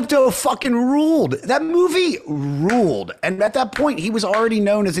 Apocalypto fucking ruled. That movie ruled. And at that point, he was already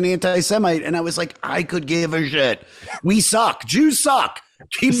known as an anti-Semite, and I was like, I could give a shit. We suck. Jews suck.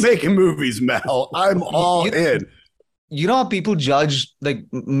 Keep making movies, Mel. I'm all in. You know how people judge, like,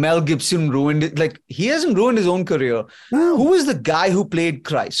 Mel Gibson ruined it? Like, he hasn't ruined his own career. No. Who was the guy who played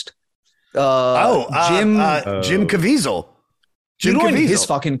Christ? Jim Caviezel. He ruined his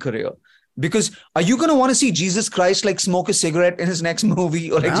fucking career. Because are you going to want to see Jesus Christ, like, smoke a cigarette in his next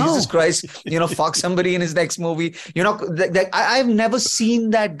movie? Or like Jesus Christ, fuck somebody in his next movie? I've never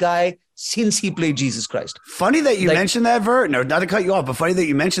seen that guy since he played Jesus Christ. Funny that you mentioned that, Vert. No, not to cut you off, but funny that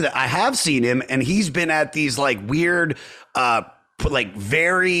you mentioned that. I have seen him, and he's been at these like weird, like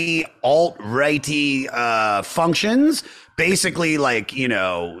very alt-righty functions. Basically, like,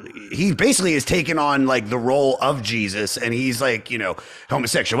 he basically is taking on like the role of Jesus, and he's like,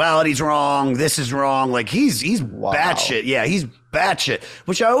 homosexuality's wrong, this is wrong. Like he's batshit. Yeah, he's batshit,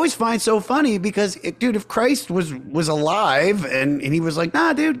 which I always find so funny because, dude, if Christ was alive and he was like,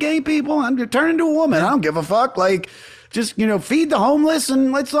 nah, dude, gay people, I'm turning into a woman. I don't give a fuck. Like, just, feed the homeless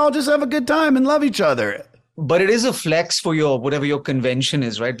and let's all just have a good time and love each other. But it is a flex for whatever your convention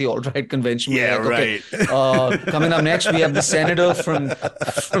is, right? The alt-right convention. Yeah, right. Coming up next, we have the senator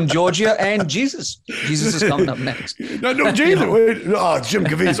from Georgia and Jesus. Jesus is coming up next. No, Jesus. Oh, Jim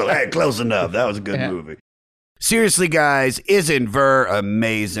Caviezel. Hey, close enough. That was a good movie. Seriously, guys, isn't Ver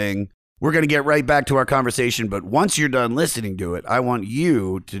amazing? We're going to get right back to our conversation, but once you're done listening to it, I want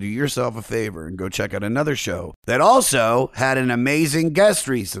you to do yourself a favor and go check out another show that also had an amazing guest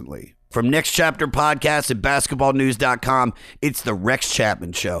recently. From Next Chapter Podcast at basketballnews.com, it's the Rex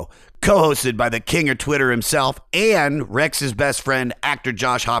Chapman Show, co-hosted by the king of Twitter himself and Rex's best friend, actor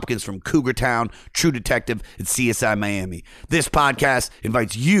Josh Hopkins from Cougar Town, True Detective, and CSI Miami. This podcast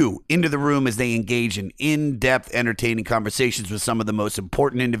invites you into the room as they engage in in-depth, entertaining conversations with some of the most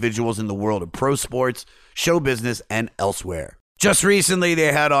important individuals in the world of pro sports, show business, and elsewhere. Just recently,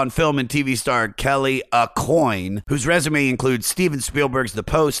 they had on film and TV star Kelly Aucoin, whose resume includes Steven Spielberg's The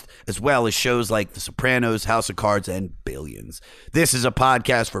Post, as well as shows like The Sopranos, House of Cards, and Billions. This is a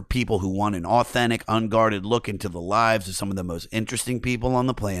podcast for people who want an authentic, unguarded look into the lives of some of the most interesting people on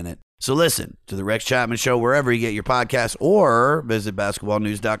the planet. So listen to The Rex Chapman Show wherever you get your podcasts, or visit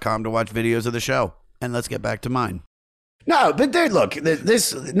basketballnews.com to watch videos of the show. And let's get back to mine. No, but look,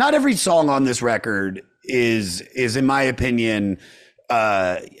 not every song on this record is in my opinion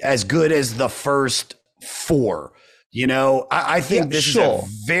as good as the first four. I think this is a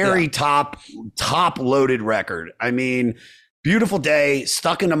very top loaded record. I mean, Beautiful Day,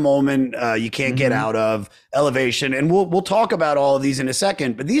 Stuck in a Moment, you can't get out of, Elevation, and we'll talk about all of these in a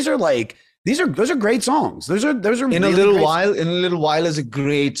second, but those are great songs. Those are In a Little While is a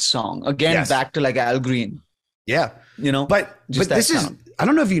great song. Again, back to like Al Green. Yeah. But this is, I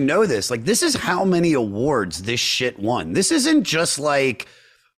don't know if you know this, like this is how many awards this shit won. This isn't just like,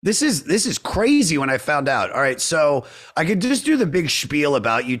 this is crazy when I found out. All right, so I could just do the big spiel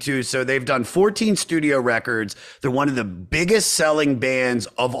about U2. So they've done 14 studio records. They're one of the biggest selling bands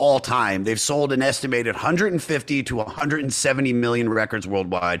of all time. They've sold an estimated 150 to 170 million records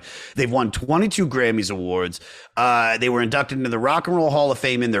worldwide. They've won 22 Grammys Awards. They were inducted into the Rock and Roll Hall of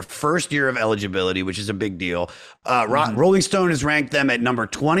Fame in their first year of eligibility, which is a big deal. Rolling Stone has ranked them at number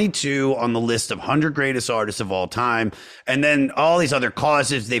 22 on the list of 100 greatest artists of all time. And then all these other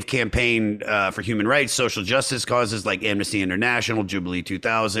causes. They've campaigned for human rights, social justice causes like Amnesty International, Jubilee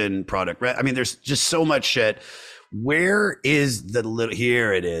 2000, I mean, there's just so much shit. Where is the little?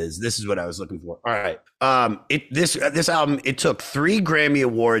 Here it is. This is what I was looking for. All right. This album, it took 3 Grammy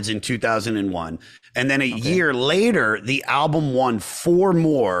Awards in 2001. And then a year later, the album won 4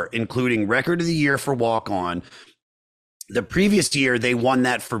 more, including Record of the Year for Walk On. The previous year, they won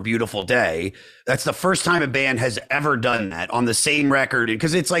that for Beautiful Day. That's the first time a band has ever done that on the same record.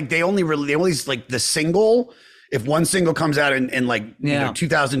 Because it's like they only like the single. If one single comes out in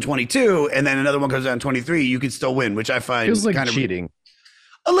 2022 and then another one comes out in 23, you could still win, which I find feels like kind of cheating.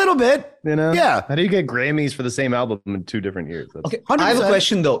 A little bit, Yeah. How do you get Grammys for the same album in 2 different years? Okay, 100%. I have a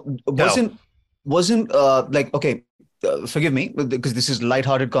question though. Forgive me because this is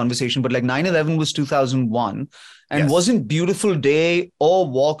lighthearted conversation, but like 9/11 was 2001, and wasn't Beautiful Day or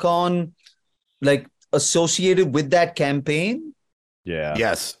Walk On like associated with that campaign? Yeah.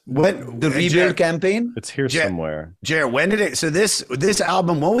 Yes. When the rebuild campaign? It's here somewhere. Jared, when did it? So this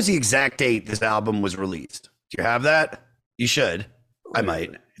album, what was the exact date this album was released? Do you have that? You should. I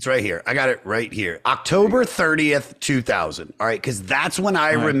might. It's right here. I got it right here. October 30th, 2000. All right. Because that's when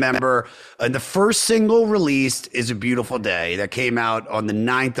I remember the first single released is A Beautiful Day that came out on the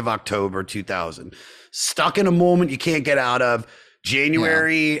 9th of October, 2000. Stuck in a Moment You Can't Get Out Of,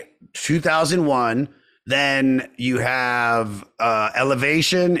 January 2001. Then you have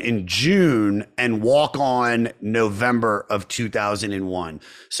Elevation in June and Walk On November of 2001.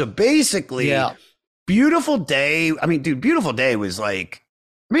 So basically, Beautiful Day. I mean, dude, Beautiful Day was like,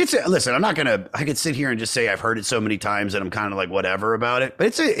 I mean, listen, I could sit here and just say I've heard it so many times that I'm kind of like whatever about it.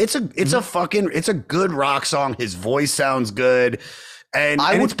 But it's a good rock song. His voice sounds good. And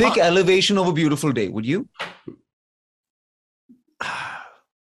I would pick Elevation over Beautiful Day. Would you?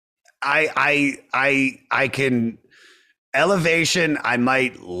 I can Elevation I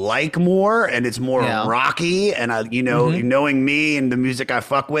might like more, and it's more rocky, and knowing me and the music I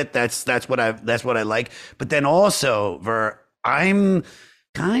fuck with, that's what I like. But then also I'm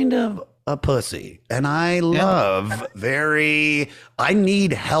kind of a pussy, and I love I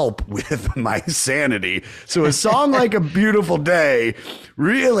need help with my sanity. So a song like A Beautiful Day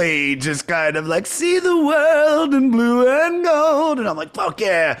really just kind of like, see the world in blue and gold, and I'm like, fuck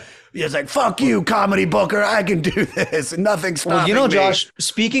yeah. It's like, fuck you, comedy booker. I can do this. Nothing's stopping me. Josh,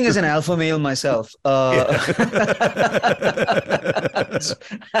 speaking as an alpha male myself, I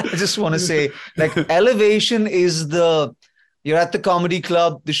just want to say, like, Elevation is you're at the comedy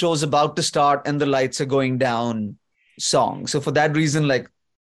club, the show's about to start, and the lights are going down song. So for that reason, like,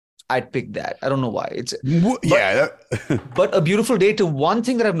 I'd pick that. I don't know why. But A Beautiful Day, one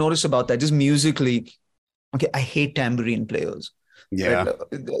thing that I've noticed about that, just musically, okay, I hate tambourine players. Yeah,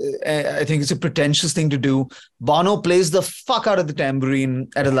 I think it's a pretentious thing to do. Bono plays the fuck out of the tambourine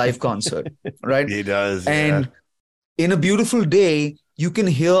at a live concert, right? He does. And in A Beautiful Day, you can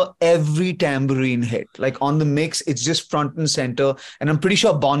hear every tambourine hit. Like on the mix, it's just front and center. And I'm pretty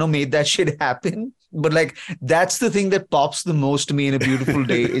sure Bono made that shit happen. But like, that's the thing that pops the most to me in A Beautiful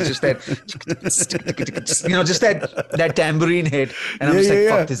Day. It's just that, just that tambourine hit. And I'm just like,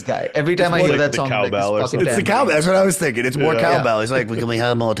 fuck this guy. Every time I hear that song, it's the cowbell. That's what I was thinking. It's more cowbell. It's like, can we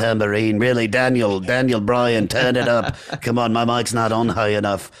have more tambourine? Really, Daniel Bryan, turn it up. Come on, my mic's not on high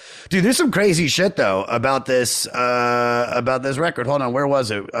enough. Dude, there's some crazy shit though about this record. Hold on, where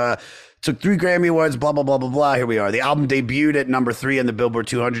was it? Took 3 Grammy Awards, blah, blah, blah, blah, blah. Here we are. The album debuted at number 3 on the Billboard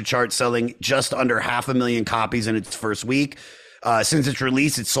 200 chart, selling just under 500,000 copies in its first week. Since its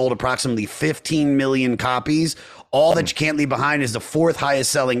release, it sold approximately 15 million copies. All That You Can't Leave Behind is the 4th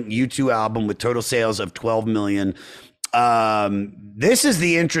highest selling U2 album with total sales of 12 million. This is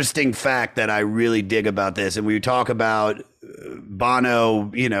the interesting fact that I really dig about this. And we talk about Bono,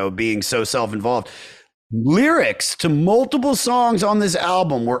 being so self-involved. Lyrics to multiple songs on this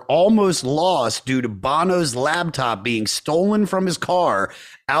album were almost lost due to Bono's laptop being stolen from his car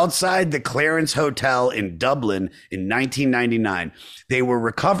outside the Clarence Hotel in Dublin in 1999. They were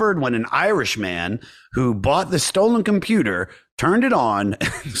recovered when an Irishman who bought the stolen computer turned it on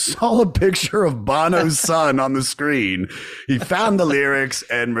and saw a picture of Bono's son on the screen. He found the lyrics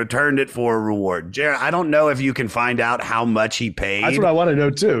and returned it for a reward. Jared, I don't know if you can find out how much he paid. That's what I want to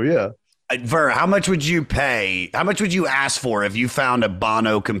know too, yeah. Ver, how much would you pay? How much would you ask for if you found a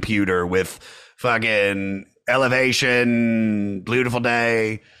Bono computer with fucking Elevation, Beautiful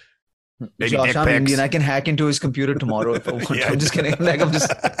Day? Maybe Josh, I'm Indian. I can hack into his computer tomorrow if I want to. I'm just kidding. I'm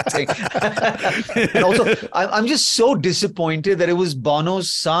just saying. And also, I'm just so disappointed that it was Bono's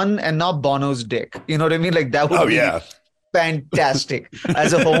son and not Bono's dick. You know what I mean? Like that would be fantastic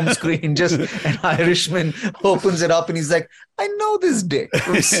as a home screen. Just an Irishman opens it up and he's like, I know this dick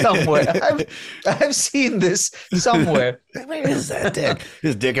from somewhere. I've seen this somewhere. Where is that dick?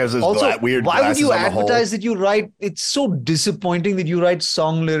 His dick has this weird why would you advertise that you write? It's so disappointing that you write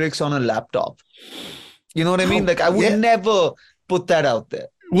song lyrics on a laptop. You know what I mean? Like I would never put that out there.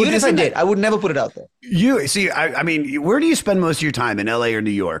 Even if I did, I would never put it out there. You see, I mean, where do you spend most of your time, in LA or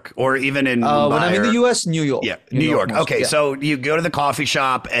New York, or even in Mumbai? When I'm in the US, New York. Yeah, New York. Okay, so you go to the coffee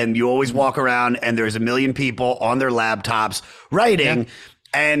shop and you always walk around and there's a million people on their laptops writing.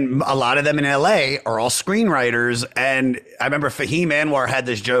 And a lot of them in LA are all screenwriters. And I remember Fahim Anwar had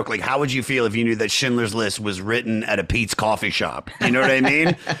this joke, like, how would you feel if you knew that Schindler's List was written at a Pete's coffee shop? You know what I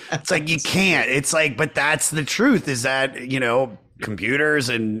mean? It's like, you can't. It's like, but that's the truth, is that, computers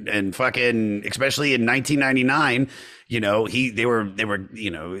and fucking, especially in 1999, they were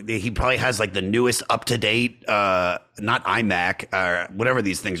he probably has like the newest up to date, not iMac or whatever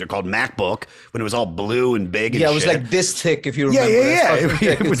these things are called, MacBook, when it was all blue and big. And it was like this thick, if you remember.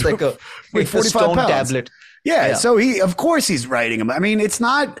 It was like a 45 stone pounds. tablet. Yeah. So of course he's writing them. I mean, it's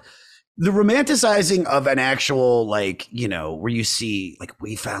not the romanticizing of an actual, like, where you see like,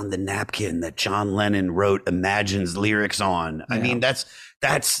 we found the napkin that John Lennon wrote Imagine's lyrics on. Yeah. I mean, that's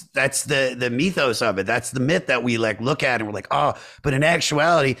the mythos of it. That's the myth that we like look at and we're like, oh, but in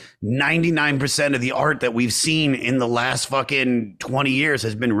actuality, 99% of the art that we've seen in the last fucking 20 years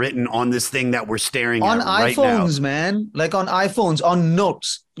has been written on this thing that we're staring on at right now. On iPhones, man, like on iPhones, on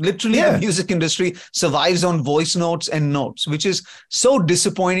notes. Literally, the music industry survives on voice notes and notes, which is so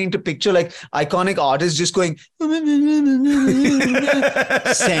disappointing to picture, like iconic artists just going,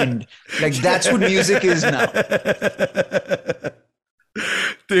 send. Like that's what music is now.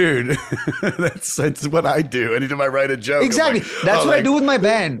 Dude, that's what I do. Anytime I write a joke. Exactly. That's what I do with my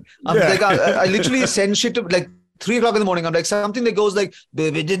band. I'm like, I literally send shit to like 3 o'clock in the morning. I'm like, something that goes like,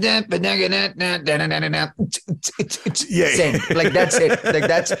 send. Like that's it. Like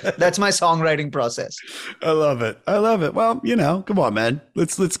that's my songwriting process. I love it. Well, come on, man.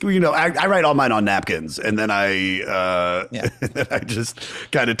 Let's I write all mine on napkins, and then I just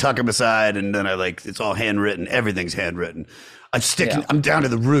kind of tuck them aside, and then it's all handwritten. Everything's handwritten. I'm down to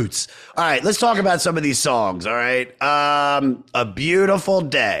the roots. All right, let's talk about some of these songs. All right. A Beautiful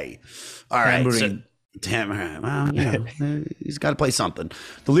Day. All right. Well, he's got to play something.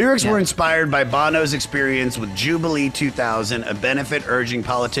 The lyrics were inspired by Bono's experience with Jubilee 2000, a benefit urging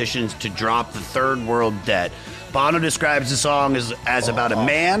politicians to drop the third world debt. Bono describes the song as about a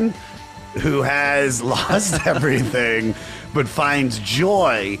man who has lost everything but finds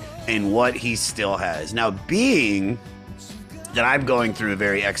joy in what he still has. Now, being that I'm going through a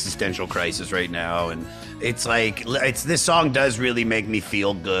very existential crisis right now, and it's like this song does really make me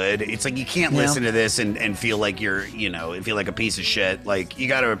feel good. It's like you can't listen to this and feel like you're feel like a piece of shit. Like you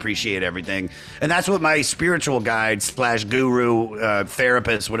got to appreciate everything, and that's what my spiritual guide / guru,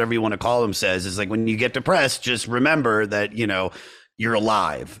 therapist, whatever you want to call him, says is like, when you get depressed, just remember that you're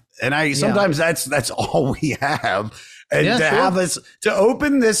alive. And sometimes that's all we have, and have us to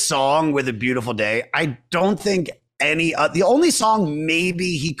open this song with A Beautiful Day. I don't think the only song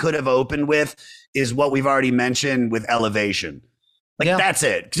maybe he could have opened with is what we've already mentioned with Elevation. That's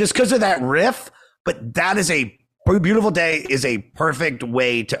it. Just because of that riff, but that is A Beautiful Day is a perfect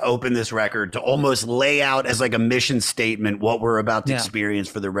way to open this record, to almost lay out as like a mission statement what we're about to experience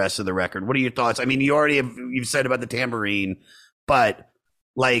for the rest of the record. What are your thoughts? I mean, you've said about the tambourine, but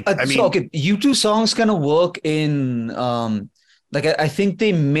U2 songs kind of work in I think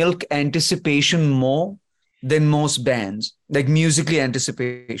they milk anticipation more than most bands, like musically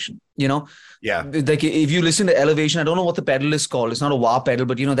anticipation, Yeah. Like if you listen to Elevation, I don't know what the pedal is called. It's not a wah pedal,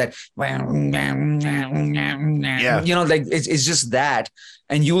 but that. Yeah. Like it's just that.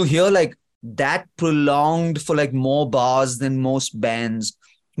 And you'll hear like that prolonged for like more bars than most bands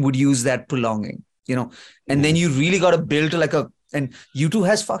would use that prolonging, And then you really got to build to and U2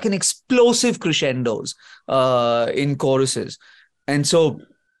 has fucking explosive crescendos in choruses. And so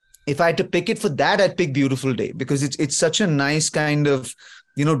if I had to pick it for that, I'd pick Beautiful Day, because it's such a nice kind of,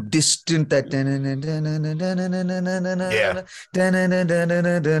 distant that, and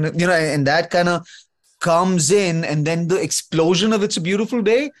that kind of comes in, and then the explosion of It's a Beautiful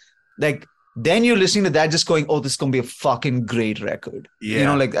Day, like then you're listening to that just going, oh, this is going to be a fucking great record.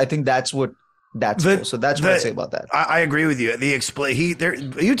 Yeah. I think that's what for. So that's what I say about that. I agree with you.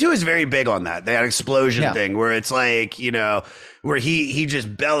 U2 is very big on that explosion thing where it's like, where he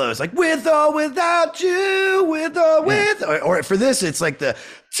just bellows like, with or without you, with or with, or for this, it's like the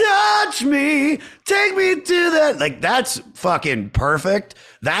touch me, take me to that. Like that's fucking perfect.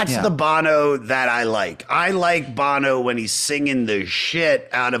 That's the Bono that I like. I like Bono when he's singing the shit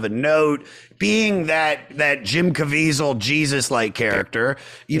out of a note, being that Jim Caviezel Jesus-like character,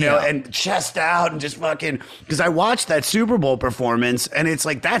 and chest out and just fucking, because I watched that Super Bowl performance and it's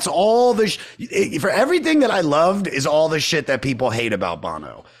like, that's all for everything that I loved is all the shit that people hate about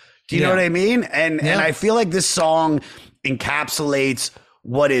Bono. Do you know what I mean? And I feel like this song encapsulates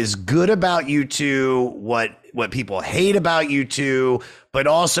what is good about U2, what people hate about U2, but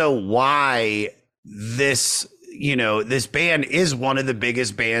also why this band is one of the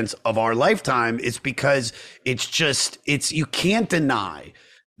biggest bands of our lifetime. It's because you can't deny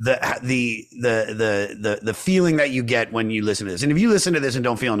the feeling that you get when you listen to this. And if you listen to this and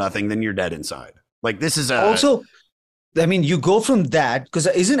don't feel nothing, then you're dead inside. Like this is also, I mean, you go from that, because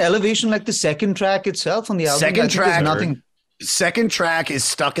isn't Elevation like the second track itself on the album? Second track, nothing. second track is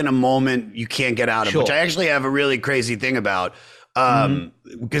Stuck in a Moment You Can't Get Out of, which I actually have a really crazy thing about.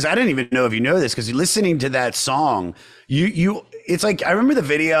 Because I didn't even know if you know this, because listening to that song, it's like, I remember the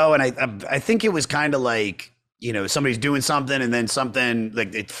video, and I think it was kind of like, you know, somebody's doing something and then something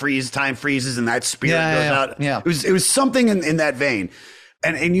like time freezes and that spirit goes out. Yeah. It was something in that vein.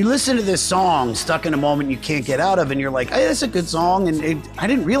 And you listen to this song, Stuck in a Moment You Can't Get Out of, and you're like, hey, that's a good song. And I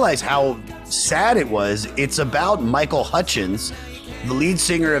didn't realize how sad it was. It's about Michael Hutchence, the lead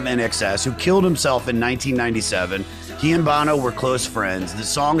singer of NXS, who killed himself in 1997. He and Bono were close friends. The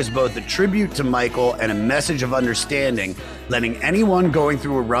song is both a tribute to Michael and a message of understanding, letting anyone going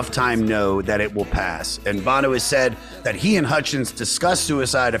through a rough time know that it will pass. And Bono has said that he and Hutchence discussed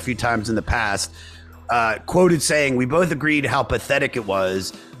suicide a few times in the past, quoted saying, we both agreed how pathetic it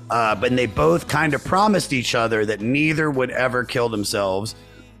was, but they both kind of promised each other that neither would ever kill themselves.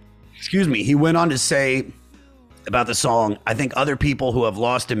 Excuse me. He went on to say about the song, I think other people who have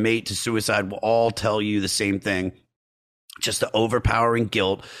lost a mate to suicide will all tell you the same thing. Just the overpowering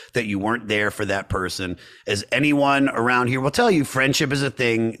guilt that you weren't there for that person. As anyone around here will tell you, friendship is a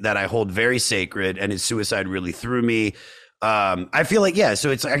thing that I hold very sacred, and his suicide really threw me. I feel like, so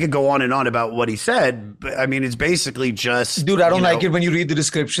it's, I could go on and on about what he said, but I mean, it's basically just, dude, I don't like it when you read the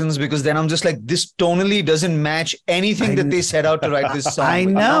descriptions, because then I'm just like, this tonally doesn't match anything that they set out to write this song. I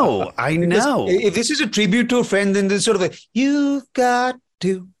know. If this is a tribute to a friend, then this sort of you've got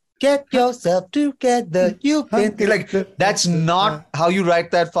to get yourself together. You can like, that's not how you write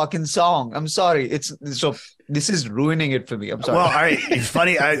that fucking song. I'm sorry. It's so. This is ruining it for me. I'm sorry. Well, all right. It's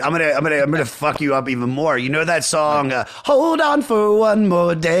funny. I'm gonna fuck you up even more. You know that song, "Hold On for One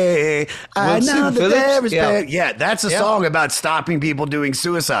More Day." I know that there is. Yeah, that's a song about stopping people doing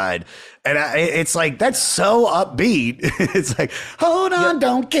suicide. And it's like, that's so upbeat. It's like, hold on,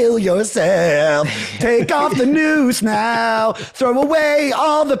 don't kill yourself. Take off the noose now. Throw away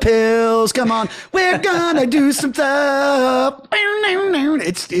all the pills. Come on, we're gonna do some stuff.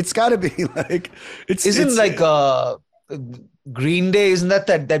 It's got to be like, Green Day, isn't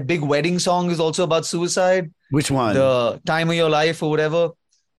that big wedding song is also about suicide? Which one? The Time of Your Life or whatever.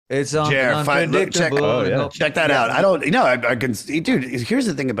 It's unpredictable. Check that out. I don't, I can see, dude, here's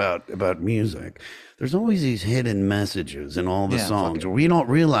the thing about music. There's always these hidden messages in all the songs where we don't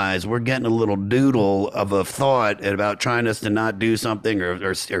realize we're getting a little doodle of a thought about trying us to not do something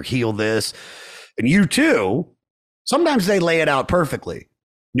or heal this. And U2, sometimes they lay it out perfectly.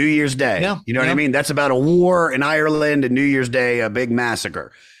 New Year's Day. You know what I mean? That's about a war in Ireland, and New Year's Day, a big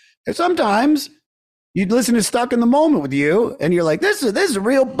massacre. And sometimes you'd listen to Stuck in the Moment with you, and you're like, this is a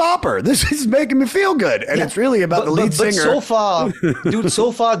real bopper. This is making me feel good. And it's really about the lead singer. So far,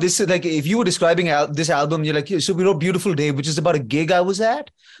 this is like, if you were describing this album, you're like, so we wrote Beautiful Day, which is about a gig I was at.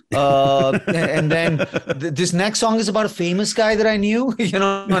 And then this next song is about a famous guy that I knew, and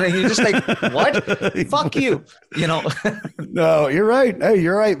you're just like, what? Fuck you, No, you're right. Hey,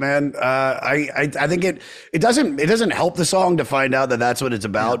 you're right, man. I think it doesn't help the song to find out that that's what it's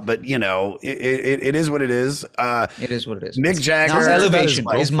about, but it is what it is. It is what it is. Mick Jagger. Now, Elevation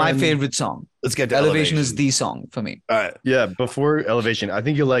is my favorite song. Let's get to Elevation. Is the song for me. All right. Yeah. Before Elevation, I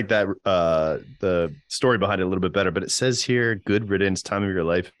think you'll like that, the story behind it a little bit better, but it says here, Good Riddance, Time of Your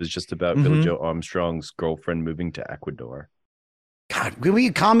Life is just about Billie Joe Armstrong's girlfriend moving to Ecuador. God, can we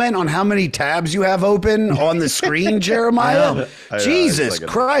comment on how many tabs you have open on the screen, Jeremiah? Jesus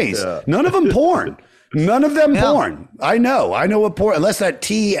Christ. None of them porn. None of them porn. I know what porn, unless that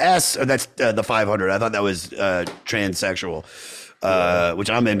TS, or that's the 500. I thought that was transsexual, which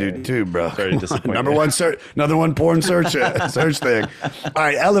I'm into too, bro. Very disappointing. Another one porn search thing. All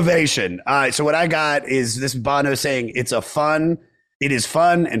right, Elevation. All right, so what I got is this Bono saying it is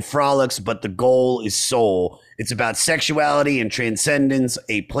fun and frolics, but the goal is soul. It's about sexuality and transcendence,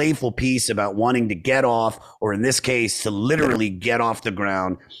 a playful piece about wanting to get off, or in this case, to literally get off the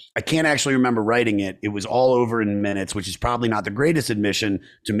ground. I can't actually remember writing it. It was all over in minutes, which is probably not the greatest admission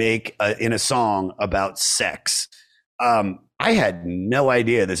to make in a song about sex. I had no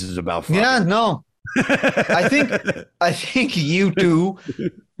idea this is about fucking. Yeah, no. I think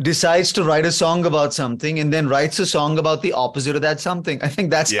U2 decides to write a song about something and then writes a song about the opposite of that something. I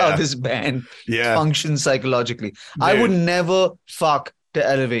think that's how this band functions psychologically. Dude. I would never fuck to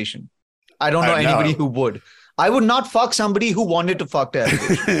Elevation. I don't know anybody who would. I would not fuck somebody who wanted to fuck to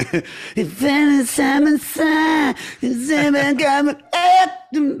Elevation.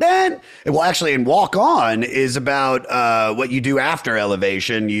 Well, actually, and Walk On is about what you do after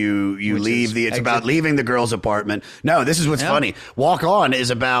Elevation. You leave it's about leaving the girl's apartment. No, this is what's funny. Walk On is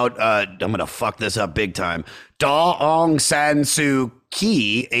about I'm gonna fuck this up big time. Daw Aung San Suu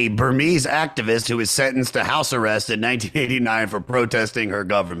Key, a Burmese activist who was sentenced to house arrest in 1989 for protesting her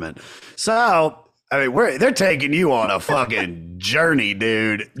government. So, I mean, they're taking you on a fucking journey,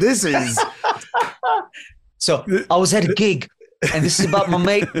 dude. This is... So, I was at a gig, and this is about my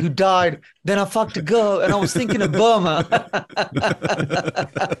mate who died. Then I fucked a girl, and I was thinking of Burma.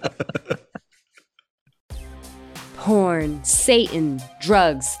 Porn, Satan,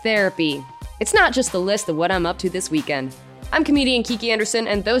 drugs, therapy. It's not just the list of what I'm up to this weekend. I'm comedian Kiki Anderson,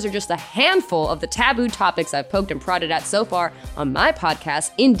 and those are just a handful of the taboo topics I've poked and prodded at so far on my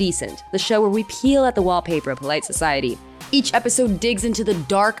podcast, Indecent, the show where we peel at the wallpaper of polite society. Each episode digs into the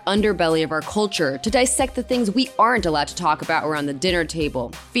dark underbelly of our culture to dissect the things we aren't allowed to talk about around the dinner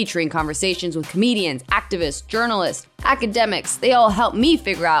table, featuring conversations with comedians, activists, journalists, academics. They all help me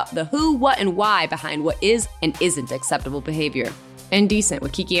figure out the who, what, and why behind what is and isn't acceptable behavior. Indecent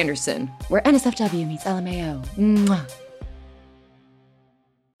with Kiki Anderson, where NSFW meets LMAO. Mwah.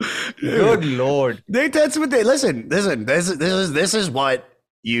 Good Lord. That's what they listen. This is what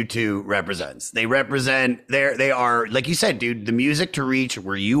U2 represents. They are, like you said, dude, the music to reach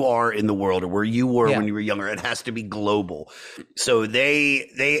where you are in the world or where you were when you were younger. It has to be global. So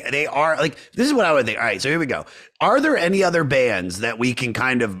they are like, this is what I would think. All right, so here we go. Are there any other bands that we can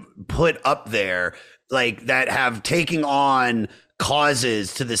kind of put up there, like that have taken on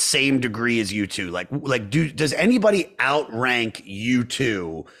causes to the same degree as U2? Does anybody outrank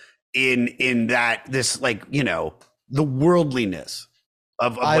U2 in that, this, like, you know, the worldliness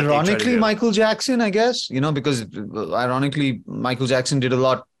of ironically Michael Jackson, I guess, you know, because ironically Michael Jackson did a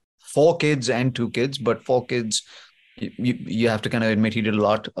lot for kids and to kids, but for kids you have to kind of admit he did a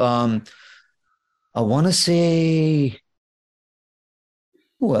lot. I want to say,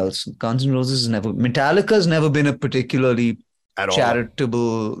 who else? Guns N' Roses Metallica's never been a particularly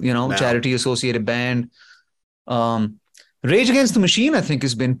charitable, you know, charity associated band. Rage Against the Machine, I think,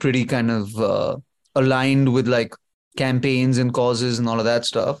 has been pretty kind of aligned with like campaigns and causes and all of that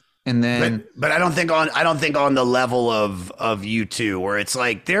stuff. And then, but I don't think on the level of U2, where it's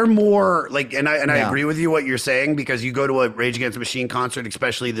like they're more like, and I agree with you what you're saying, because you go to a Rage Against the Machine concert,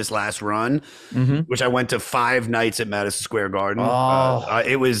 especially this last run, which I went to 5 nights at Madison Square Garden.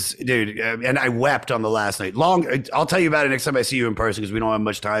 It was, dude, and I wept on the last night. I'll tell you about it next time I see you in person, because we don't have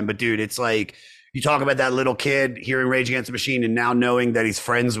much time. But dude, it's like, you talk about that little kid hearing Rage Against the Machine and now knowing that he's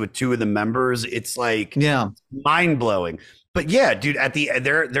friends with 2 of the members. It's like, mind blowing. But yeah, dude,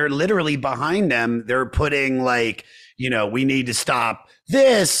 they're literally behind them. They're putting like, you know, we need to stop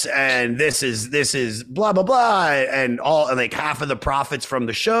this, and this is blah blah blah, and like half of the profits from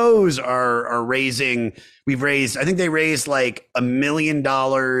the shows are raising. I think they raised like $1 million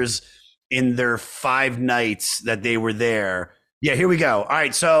in their 5 nights that they were there. Yeah, here we go. All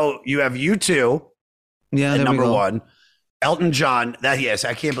right, so you have U2, number 1. Elton John, I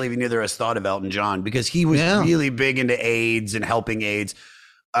can't believe neither of us thought of Elton John, because he was really big into AIDS and helping AIDS.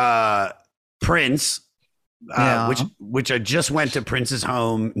 Prince, which I just went to Prince's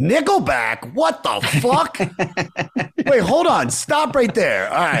home. Nickelback, what the fuck? Wait, hold on, stop right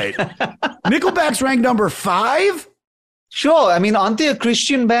there. All right, Nickelback's ranked number 5. Sure, I mean, aren't they a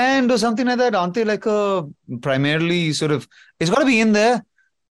Christian band or something like that? Aren't they like a primarily sort of? It's got to be in there.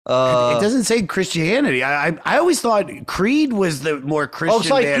 It doesn't say Christianity. I always thought Creed was the more Christian. Oh,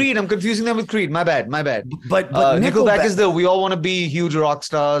 sorry, band. Creed. I'm confusing them with Creed. My bad. But Nickelback is we all want to be huge rock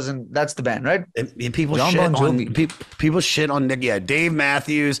stars, and that's the band, right? And people shit on Nick. Yeah, Dave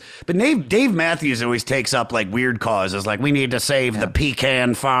Matthews. But Dave Matthews always takes up like weird causes, like we need to save the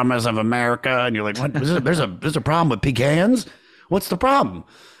pecan farmers of America, and you're like, what? There's a problem with pecans? What's the problem?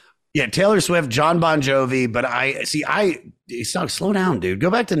 Yeah, Taylor Swift, John Bon Jovi, but slow down, dude. Go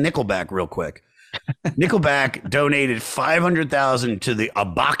back to Nickelback real quick. Nickelback donated $500,000 to the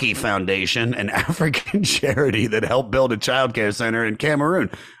Abaki Foundation, an African charity that helped build a childcare center in Cameroon.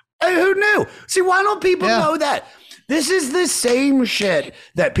 Hey, who knew? See, why don't people know that? This is the same shit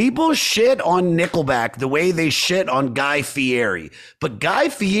that people shit on Nickelback the way they shit on Guy Fieri. But Guy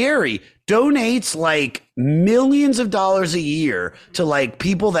Fieri donates like millions of dollars a year to like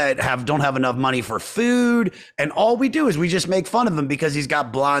people that don't have enough money for food. And all we do is we just make fun of him because he's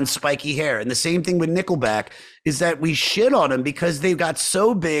got blonde, spiky hair. And the same thing with Nickelback is that we shit on him because they got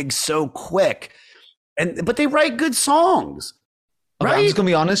so big so quick. But they write good songs. Okay, I'm just gonna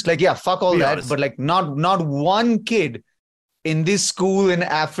be honest, like, fuck all that, but like not one kid in this school in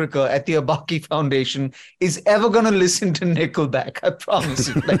Africa at the Abaki Foundation is ever gonna listen to Nickelback. I promise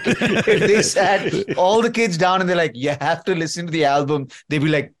you. Like, if they sat all the kids down and they're like, you have to listen to the album, they'd be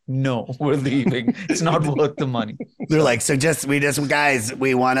like, no, we're leaving. It's not worth the money. They're like, guys,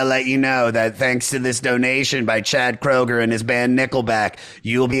 we want to let you know that thanks to this donation by Chad Kroger and his band Nickelback,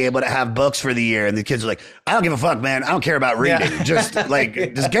 you'll be able to have books for the year. And the kids are like, I don't give a fuck, man. I don't care about reading. Yeah. Just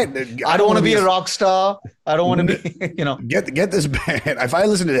get. I don't want to be a rock star. I don't want to be, Get this band. If I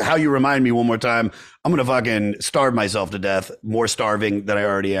listen to How You Remind Me one more time, I'm gonna fucking starve myself to death. More starving than I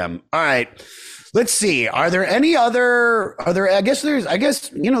already am. All right. Let's see. Are there any other? I guess,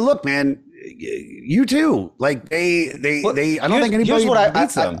 look, man, U2, like they. I don't think anybody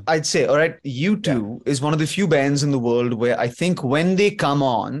beats them. I'd say, all right, U2 is one of the few bands in the world where I think when they come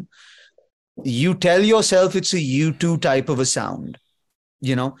on, you tell yourself it's a U2 type of a sound,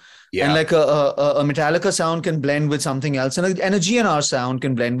 and like a Metallica sound can blend with something else, and a GNR sound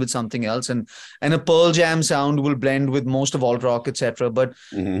can blend with something else, and a Pearl Jam sound will blend with most of alt rock, etc. But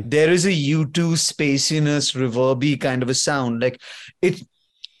there is a U2 spaciness, reverby kind of a sound. Like it,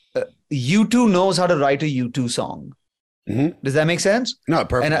 U2 knows how to write a U2 song. Does that make sense? No,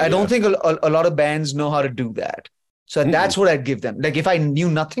 perfect. And I don't think a lot of bands know how to do that. So that's what I'd give them. Like if I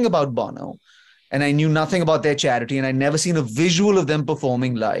knew nothing about Bono, and I knew nothing about their charity, and I'd never seen a visual of them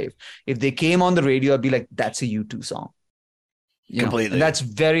performing live, if they came on the radio, I'd be like, that's a U2 song. Completely. And that's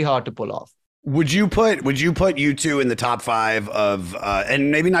very hard to pull off. Would you put U2 in the top 5 of,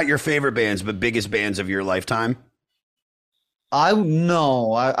 and maybe not your favorite bands, but biggest bands of your lifetime? I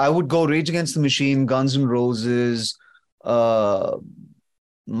would go Rage Against the Machine, Guns N' Roses, Michael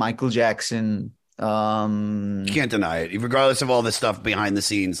Jackson. You can't deny it, regardless of all the stuff behind the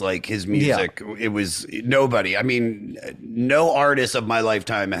scenes, like his music. It was nobody. I mean, no artist of my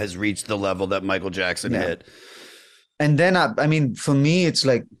lifetime has reached the level that Michael Jackson hit. And then for me, it's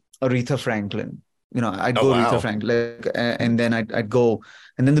like Aretha Franklin. I'd go Aretha Franklin, and then I'd go,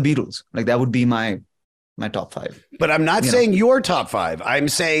 and then the Beatles. Like that would be my top 5. But I'm not saying your top 5. I'm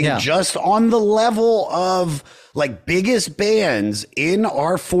saying just on the level of like biggest bands in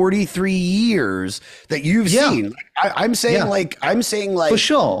our 43 years that you've seen. I'm saying like for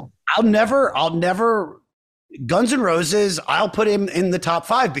sure. I'll never Guns N' Roses, I'll put him in the top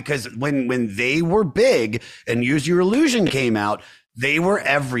 5 because when they were big and Use Your Illusion came out, they were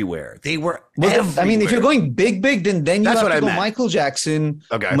everywhere. They were everywhere. I mean, if you're going big, then you have to go Michael Jackson,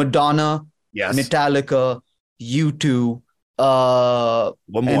 Madonna, Metallica, U2,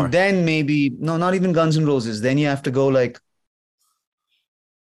 one more, and then maybe not even Guns N' Roses. Then you have to go like,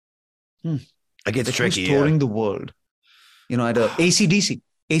 it gets tricky. Touring the world, at a AC/DC.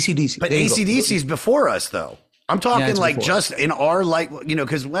 But AC/DC is before us, though. I'm talking like just in our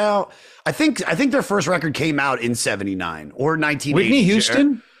because I think their first record came out in '79 or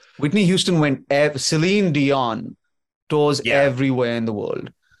 1980. Whitney Houston went. Celine Dion tours everywhere in the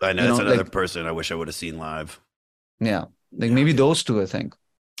world. I know, that's another person I wish I would have seen live. Yeah, like maybe those two, I think.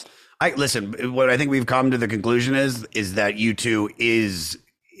 Listen, what I think we've come to the conclusion is that U2 is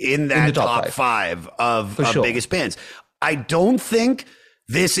in that top 5 of biggest bands. I don't think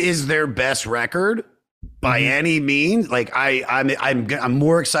this is their best record by any means. Like I'm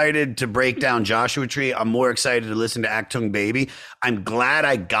more excited to break down Joshua Tree. I'm more excited to listen to Achtung Baby. I'm glad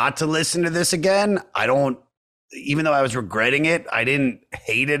I got to listen to this again. Even though I was regretting it, I didn't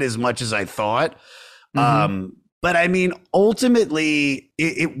hate it as much as I thought. But I mean, ultimately,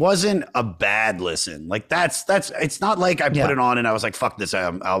 it wasn't a bad listen. Like it's not like I put it on and I was like, fuck this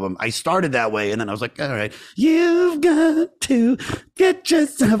album. I started that way. And then I was like, all right, you've got to get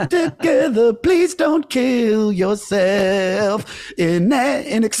yourself together. Please don't kill yourself in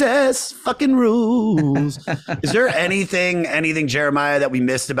excess fucking rules. Is there anything, Jeremiah, that we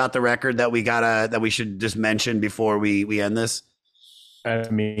missed about the record that we should just mention before we end this? I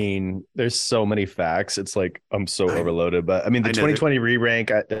mean, there's so many facts. It's like I'm so overloaded. But I mean, the 2020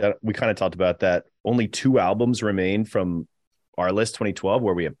 re-rank, we kind of talked about that. Only 2 albums remain from our list, 2012,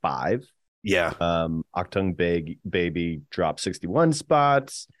 where we have 5. Yeah. Achtung Baby dropped 61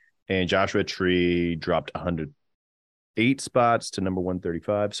 spots, and Joshua Tree dropped 108 spots to number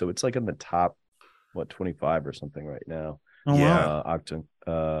 135. So it's like in the top, 25 or something right now. Oh, wow. Achtung,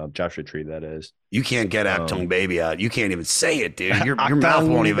 Joshua Tree, that is. You can't get Achtung Baby out. You can't even say it, dude. Your mouth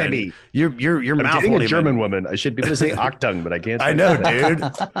won't even. Baby. Your mouth won't even. German woman. I should be able to say Achtung, but I can't. I know,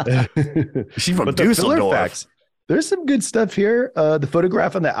 dude. She's from Dusseldorf. There's some good stuff here. The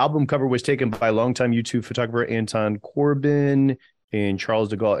photograph on the album cover was taken by longtime YouTube photographer Anton Corbin in Charles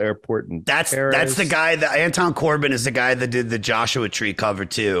de Gaulle Airport in Paris. That's the guy that Anton Corbin is the guy that did the Joshua Tree cover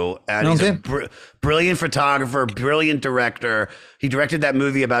too. And he's a brilliant photographer, brilliant director. He directed that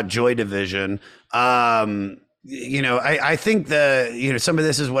movie about Joy Division. I think some of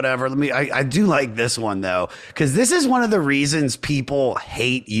this is whatever. I do like this one though, because this is one of the reasons people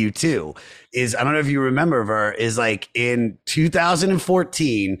hate U2 is, I don't know if you remember, Ver, is like in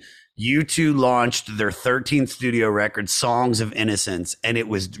 2014, U2 launched their 13th studio record, Songs of Innocence, and it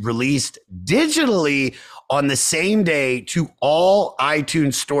was released digitally on the same day to all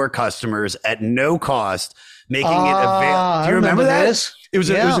iTunes store customers at no cost, making it available. Do you remember that? This? It was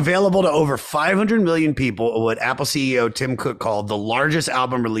available to over 500 million people, what Apple CEO Tim Cook called the largest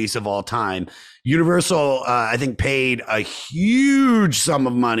album release of all time. Universal, I think, paid a huge sum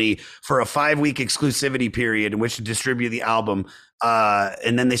of money for a 5-week exclusivity period in which to distribute the album.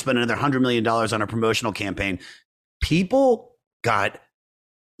 And then they spent another $100 million on a promotional campaign. People got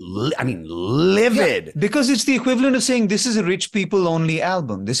livid. Yeah, because it's the equivalent of saying this is a rich people only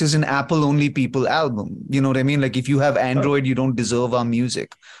album. This is an Apple only people album. You know what I mean? Like if you have Android, you don't deserve our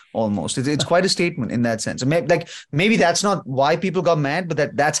music. Almost, it's quite a statement in that sense. Maybe that's not why people got mad,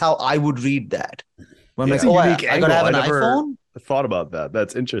 but that's how I would read that. When I'm like, I gotta have an iPhone. I thought about that.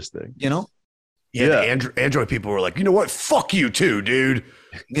 That's interesting. Yeah. The Android people were like, you know what? Fuck you too, dude.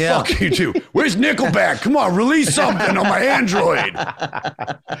 Yeah. Fuck you too. Where's Nickelback? Come on, release something on my Android.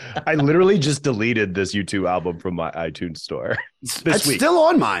 I literally just deleted this U2 album from my iTunes store this week. Still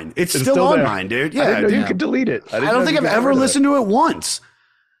on mine. It's still on mine, dude. Yeah, I didn't know you could delete it. I don't think I've ever listened to it once.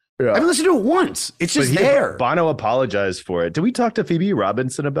 Yeah. I haven't listened to it once. It's just there. Bono apologized for it. Did we talk to Phoebe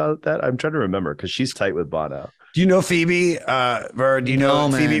Robinson about that? I'm trying to remember because she's tight with Bono. Do you know Phoebe? Ver, do you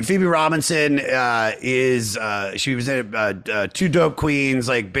know Phoebe? Phoebe Robinson she was in Two Dope Queens,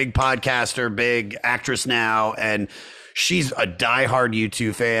 like big podcaster, big actress now, and she's a diehard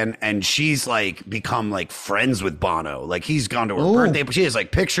U2 fan, and she's like become like friends with Bono. Like he's gone to her birthday, but she has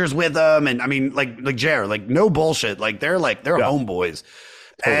like pictures with him, and I mean like Jared, like no bullshit, like they're homeboys.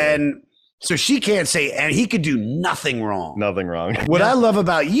 Totally. And so she can't say, and he could do nothing wrong. Nothing wrong. What I love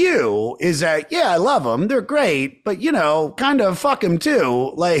about you is that, I love them. They're great, but kind of fuck him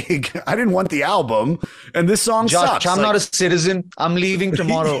too. Like, I didn't want the album, and this song sucks. I'm not a citizen. I'm leaving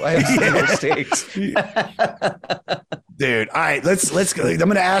tomorrow. I have mistakes. Dude, all right, let's go. I'm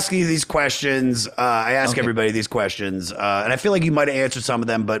going to ask you these questions. I ask everybody these questions, and I feel like you might have answered some of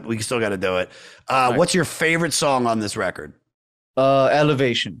them, but we still got to do it. What's your favorite song on this record?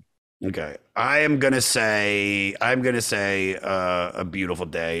 Elevation. Okay. I'm gonna say A Beautiful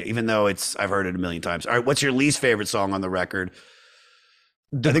Day, even though I've heard it a million times. All right, what's your least favorite song on the record?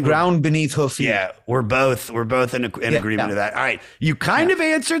 The Ground Beneath Her Feet. Yeah, we're both in agreement to that. All right. You kind of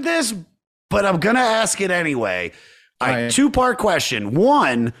answered this, but I'm gonna ask it anyway. All right, 2-part question.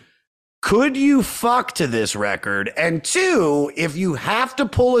 1, could you fuck to this record? And 2, if you have to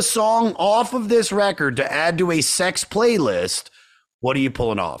pull a song off of this record to add to a sex playlist, what are you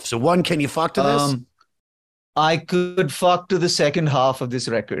pulling off? So 1, can you fuck to this? I could fuck to the second half of this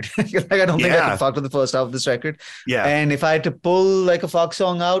record. I don't think I could fuck to the first half of this record. Yeah. And if I had to pull like a fuck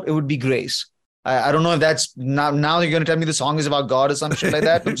song out, it would be Grace. I don't know if that's now you're going to tell me the song is about God or some shit like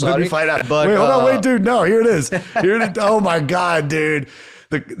that. I'm sorry. Let me find out. But, wait, hold on. Wait, dude. No, here it is. Oh my God, dude.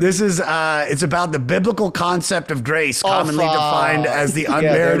 This is it's about the biblical concept of grace, commonly defined as the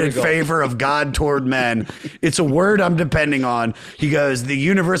unmerited favor of God toward men. It's a word I'm depending on. He goes, the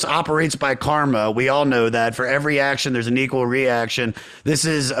universe operates by karma. We all know that. For every action, there's an equal reaction. This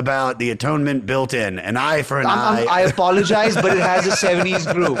is about the atonement built in. An eye for an eye. I apologize, but it has a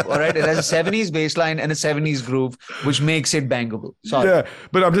 70s groove. All right. It has a 70s bass line and a 70s groove, which makes it bangable. Sorry. Yeah,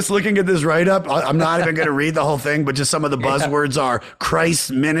 but I'm just looking at this write-up. I'm not even going to read the whole thing, but just some of the buzzwords are Christ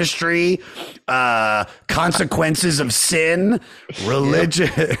ministry, consequences of sin,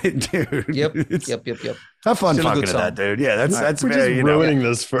 religion. Dude. Yep. Have fun talking to that, dude. Yeah, that's we're very just ruining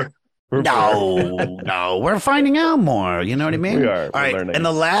this for. No, we're finding out more. You know what I mean? We are. All right, learning. and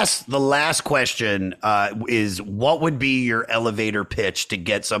the last question is, what would be your elevator pitch to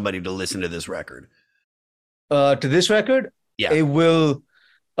get somebody to listen to this record? To this record, it will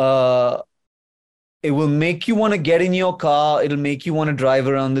make you want to get in your car. It'll make you want to drive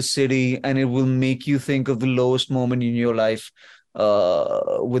around the city, and it will make you think of the lowest moment in your life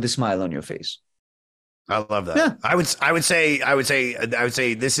with a smile on your face. I love that. Yeah. I would say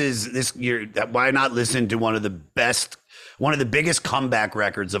why not listen to one of the biggest comeback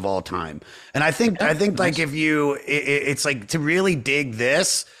records of all time? And I think like it's like to really dig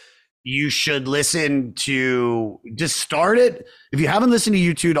this, you should listen to, just start it. If you haven't listened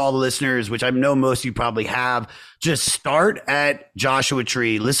to U2, to all the listeners, which I know most of you probably have, just start at Joshua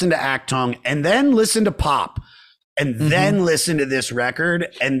Tree, listen to Achtung, and then listen to Pop, and then listen to this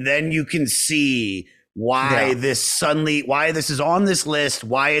record, and then you can see why this is on this list,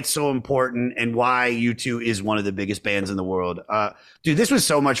 why it's so important, and why U2 is one of the biggest bands in the world. Dude, this was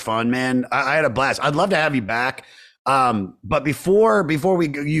so much fun, man. I had a blast. I'd love to have you back. But before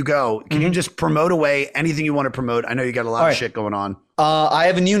you go, can you just promote away anything you want to promote? I know you got a lot of shit going on. I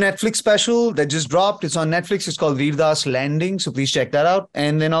have a new Netflix special that just dropped. It's on Netflix. It's called Veerdas Landing. So please check that out.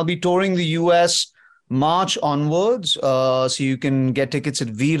 And then I'll be touring the US March onwards. So you can get tickets at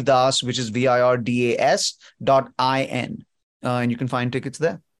Veerdas, which is VIRDAS.IN. And you can find tickets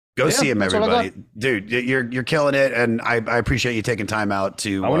there. Go see him, everybody. Dude, you're killing it. And I appreciate you taking time out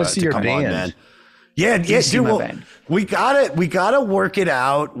to, I want to see your come band. on, man. Yeah, dude. Well, we gotta work it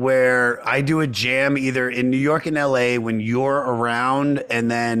out where I do a jam either in New York and LA when you're around, and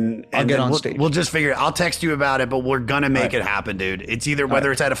then I'll get on stage. We'll just figure it. I'll text you about it, but we're gonna make it happen, dude. It's either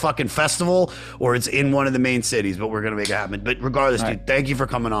whether it's at a fucking festival or it's in one of the main cities, but we're gonna make it happen. But regardless, dude, thank you for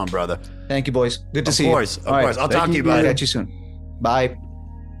coming on, brother. Thank you, boys. Good to see you. Of course. I'll talk to you about it. Catch you soon. Bye.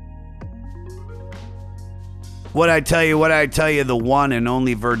 What I tell you, the one and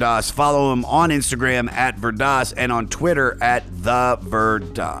only Veerdas. Follow him on Instagram at Veerdas and on Twitter at the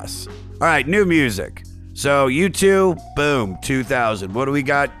Veerdas. All right, new music. So U2, boom, 2000. What do we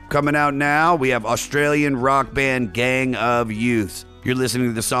got coming out now? We have Australian rock band Gang of Youths. You're listening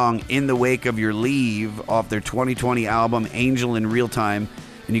to the song In the Wake of Your Leave off their 2020 album Angel in Real Time.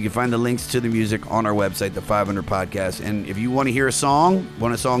 And you can find the links to the music on our website, The 500 Podcast. And if you want to hear a song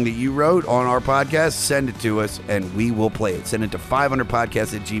that you wrote on our podcast, send it to us and we will play it. Send it to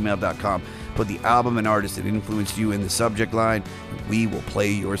 500podcast@gmail.com. Put the album and artist that influenced you in the subject line, and we will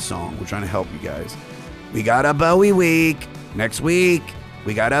play your song. We're trying to help you guys. We got a Bowie week next week.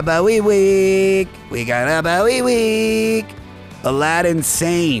 We got a Bowie week. Aladdin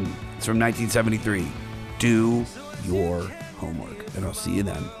Sane. It's from 1973. Do your homework. And I'll see you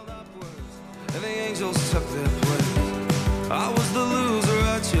then. And the angels took their place. I was the loser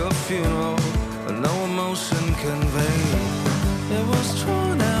at your funeral, and no emotion conveyed. It was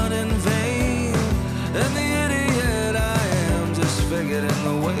drawn out in vain. And the idiot I am just figured in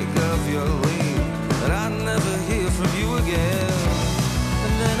the wake of your leave that I'd never hear from you again.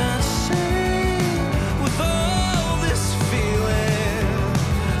 And then I'd say, with all this feeling,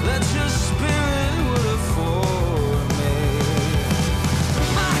 that your spirit would afford.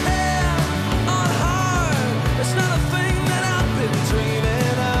 It's not a thing that I've been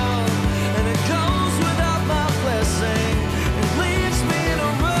dreaming of, and it goes without my blessing. It leaves me in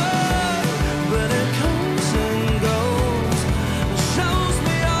a rut, but it comes and goes. It shows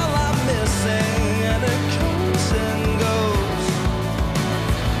me all I'm missing, and it comes and goes.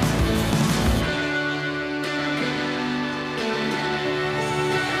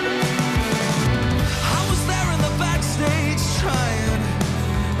 I was there in the backstage trying,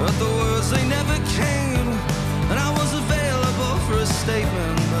 but the words they never came. And I was available for a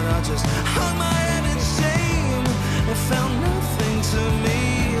statement, but I just hung my head in shame and found nothing to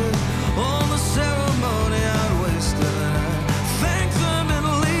me. All the ceremony I'd wasted, and I thank them and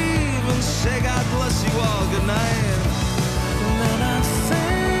leave and say God bless you all, good night. And then I'd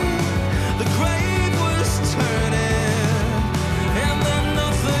think the grave was turning, and then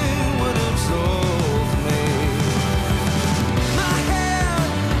nothing would absolve me. My hand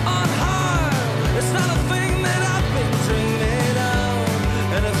on heart, it's not a thing that I've been dreaming of,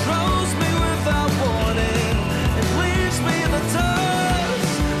 and it throws me without warning. It leaves me in the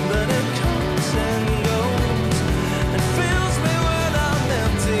dust, but it comes and goes. It fills me when I'm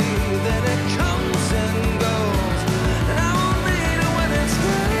empty, then it comes and goes. And I will need it when it's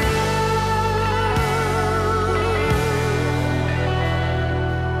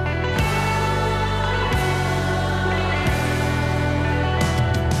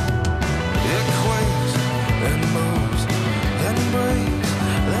it quakes and moves, then breaks,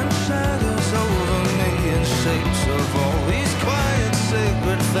 then shadows over me in shapes of all these quiet,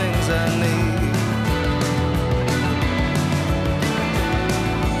 sacred things I need.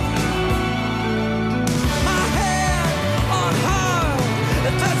 My hand on heart,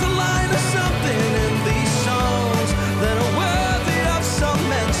 if there's a line or something in these songs that are worthy of some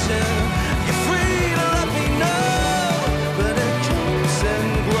mention, you're free to let me know. But it comes and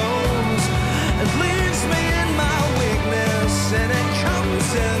grows. It leaves me in my weakness, and it comes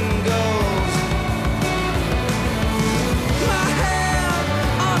and goes. My hand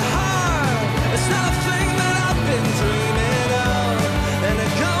on heart, it's not a thing that I've been dreaming of, and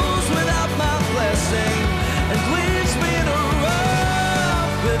it goes without my blessing, and leaves me in a rut.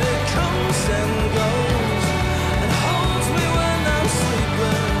 But it comes and goes, and holds me when I'm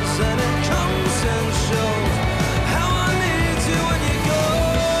sleepless, and it comes and shows how I need you when you go.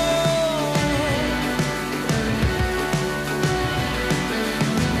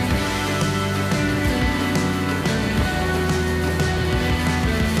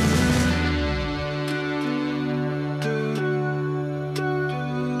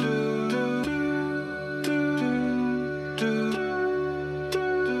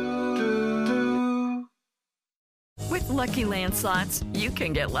 Lucky Land Slots, you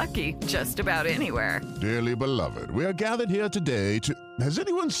can get lucky just about anywhere. Dearly beloved, we are gathered here today to... Has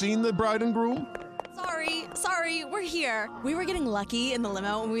anyone seen the bride and groom? Sorry, we're here. We were getting lucky in the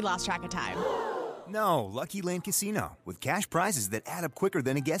limo and we lost track of time. No, Lucky Land Casino, with cash prizes that add up quicker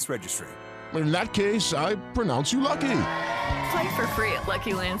than a guest registry. In that case, I pronounce you lucky. Play for free at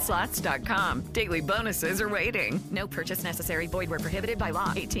LuckyLandSlots.com. Daily bonuses are waiting. No purchase necessary. Void where prohibited by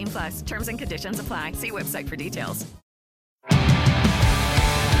law. 18+. Terms and conditions apply. See website for details.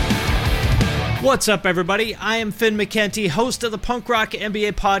 What's up, everybody? I am Finn McKenty, host of the Punk Rock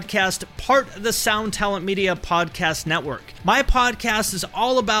NBA podcast, part of the Sound Talent Media Podcast Network. My podcast is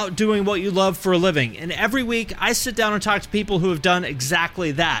all about doing what you love for a living, and every week I sit down and talk to people who have done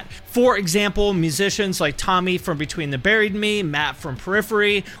exactly that. For example, musicians like Tommy from Between the Buried and Me, Matt from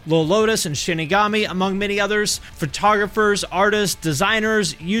Periphery, Lil Lotus and Shinigami, among many others, photographers, artists,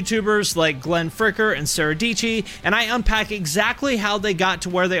 designers, YouTubers like Glenn Fricker and Sarah Dici, and I unpack exactly how they got to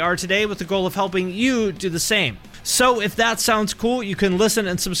where they are today with the goal of helping you do the same. So if that sounds cool, you can listen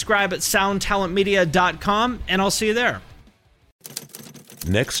and subscribe at soundtalentmedia.com, and I'll see you there.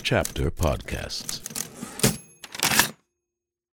 Next Chapter Podcasts.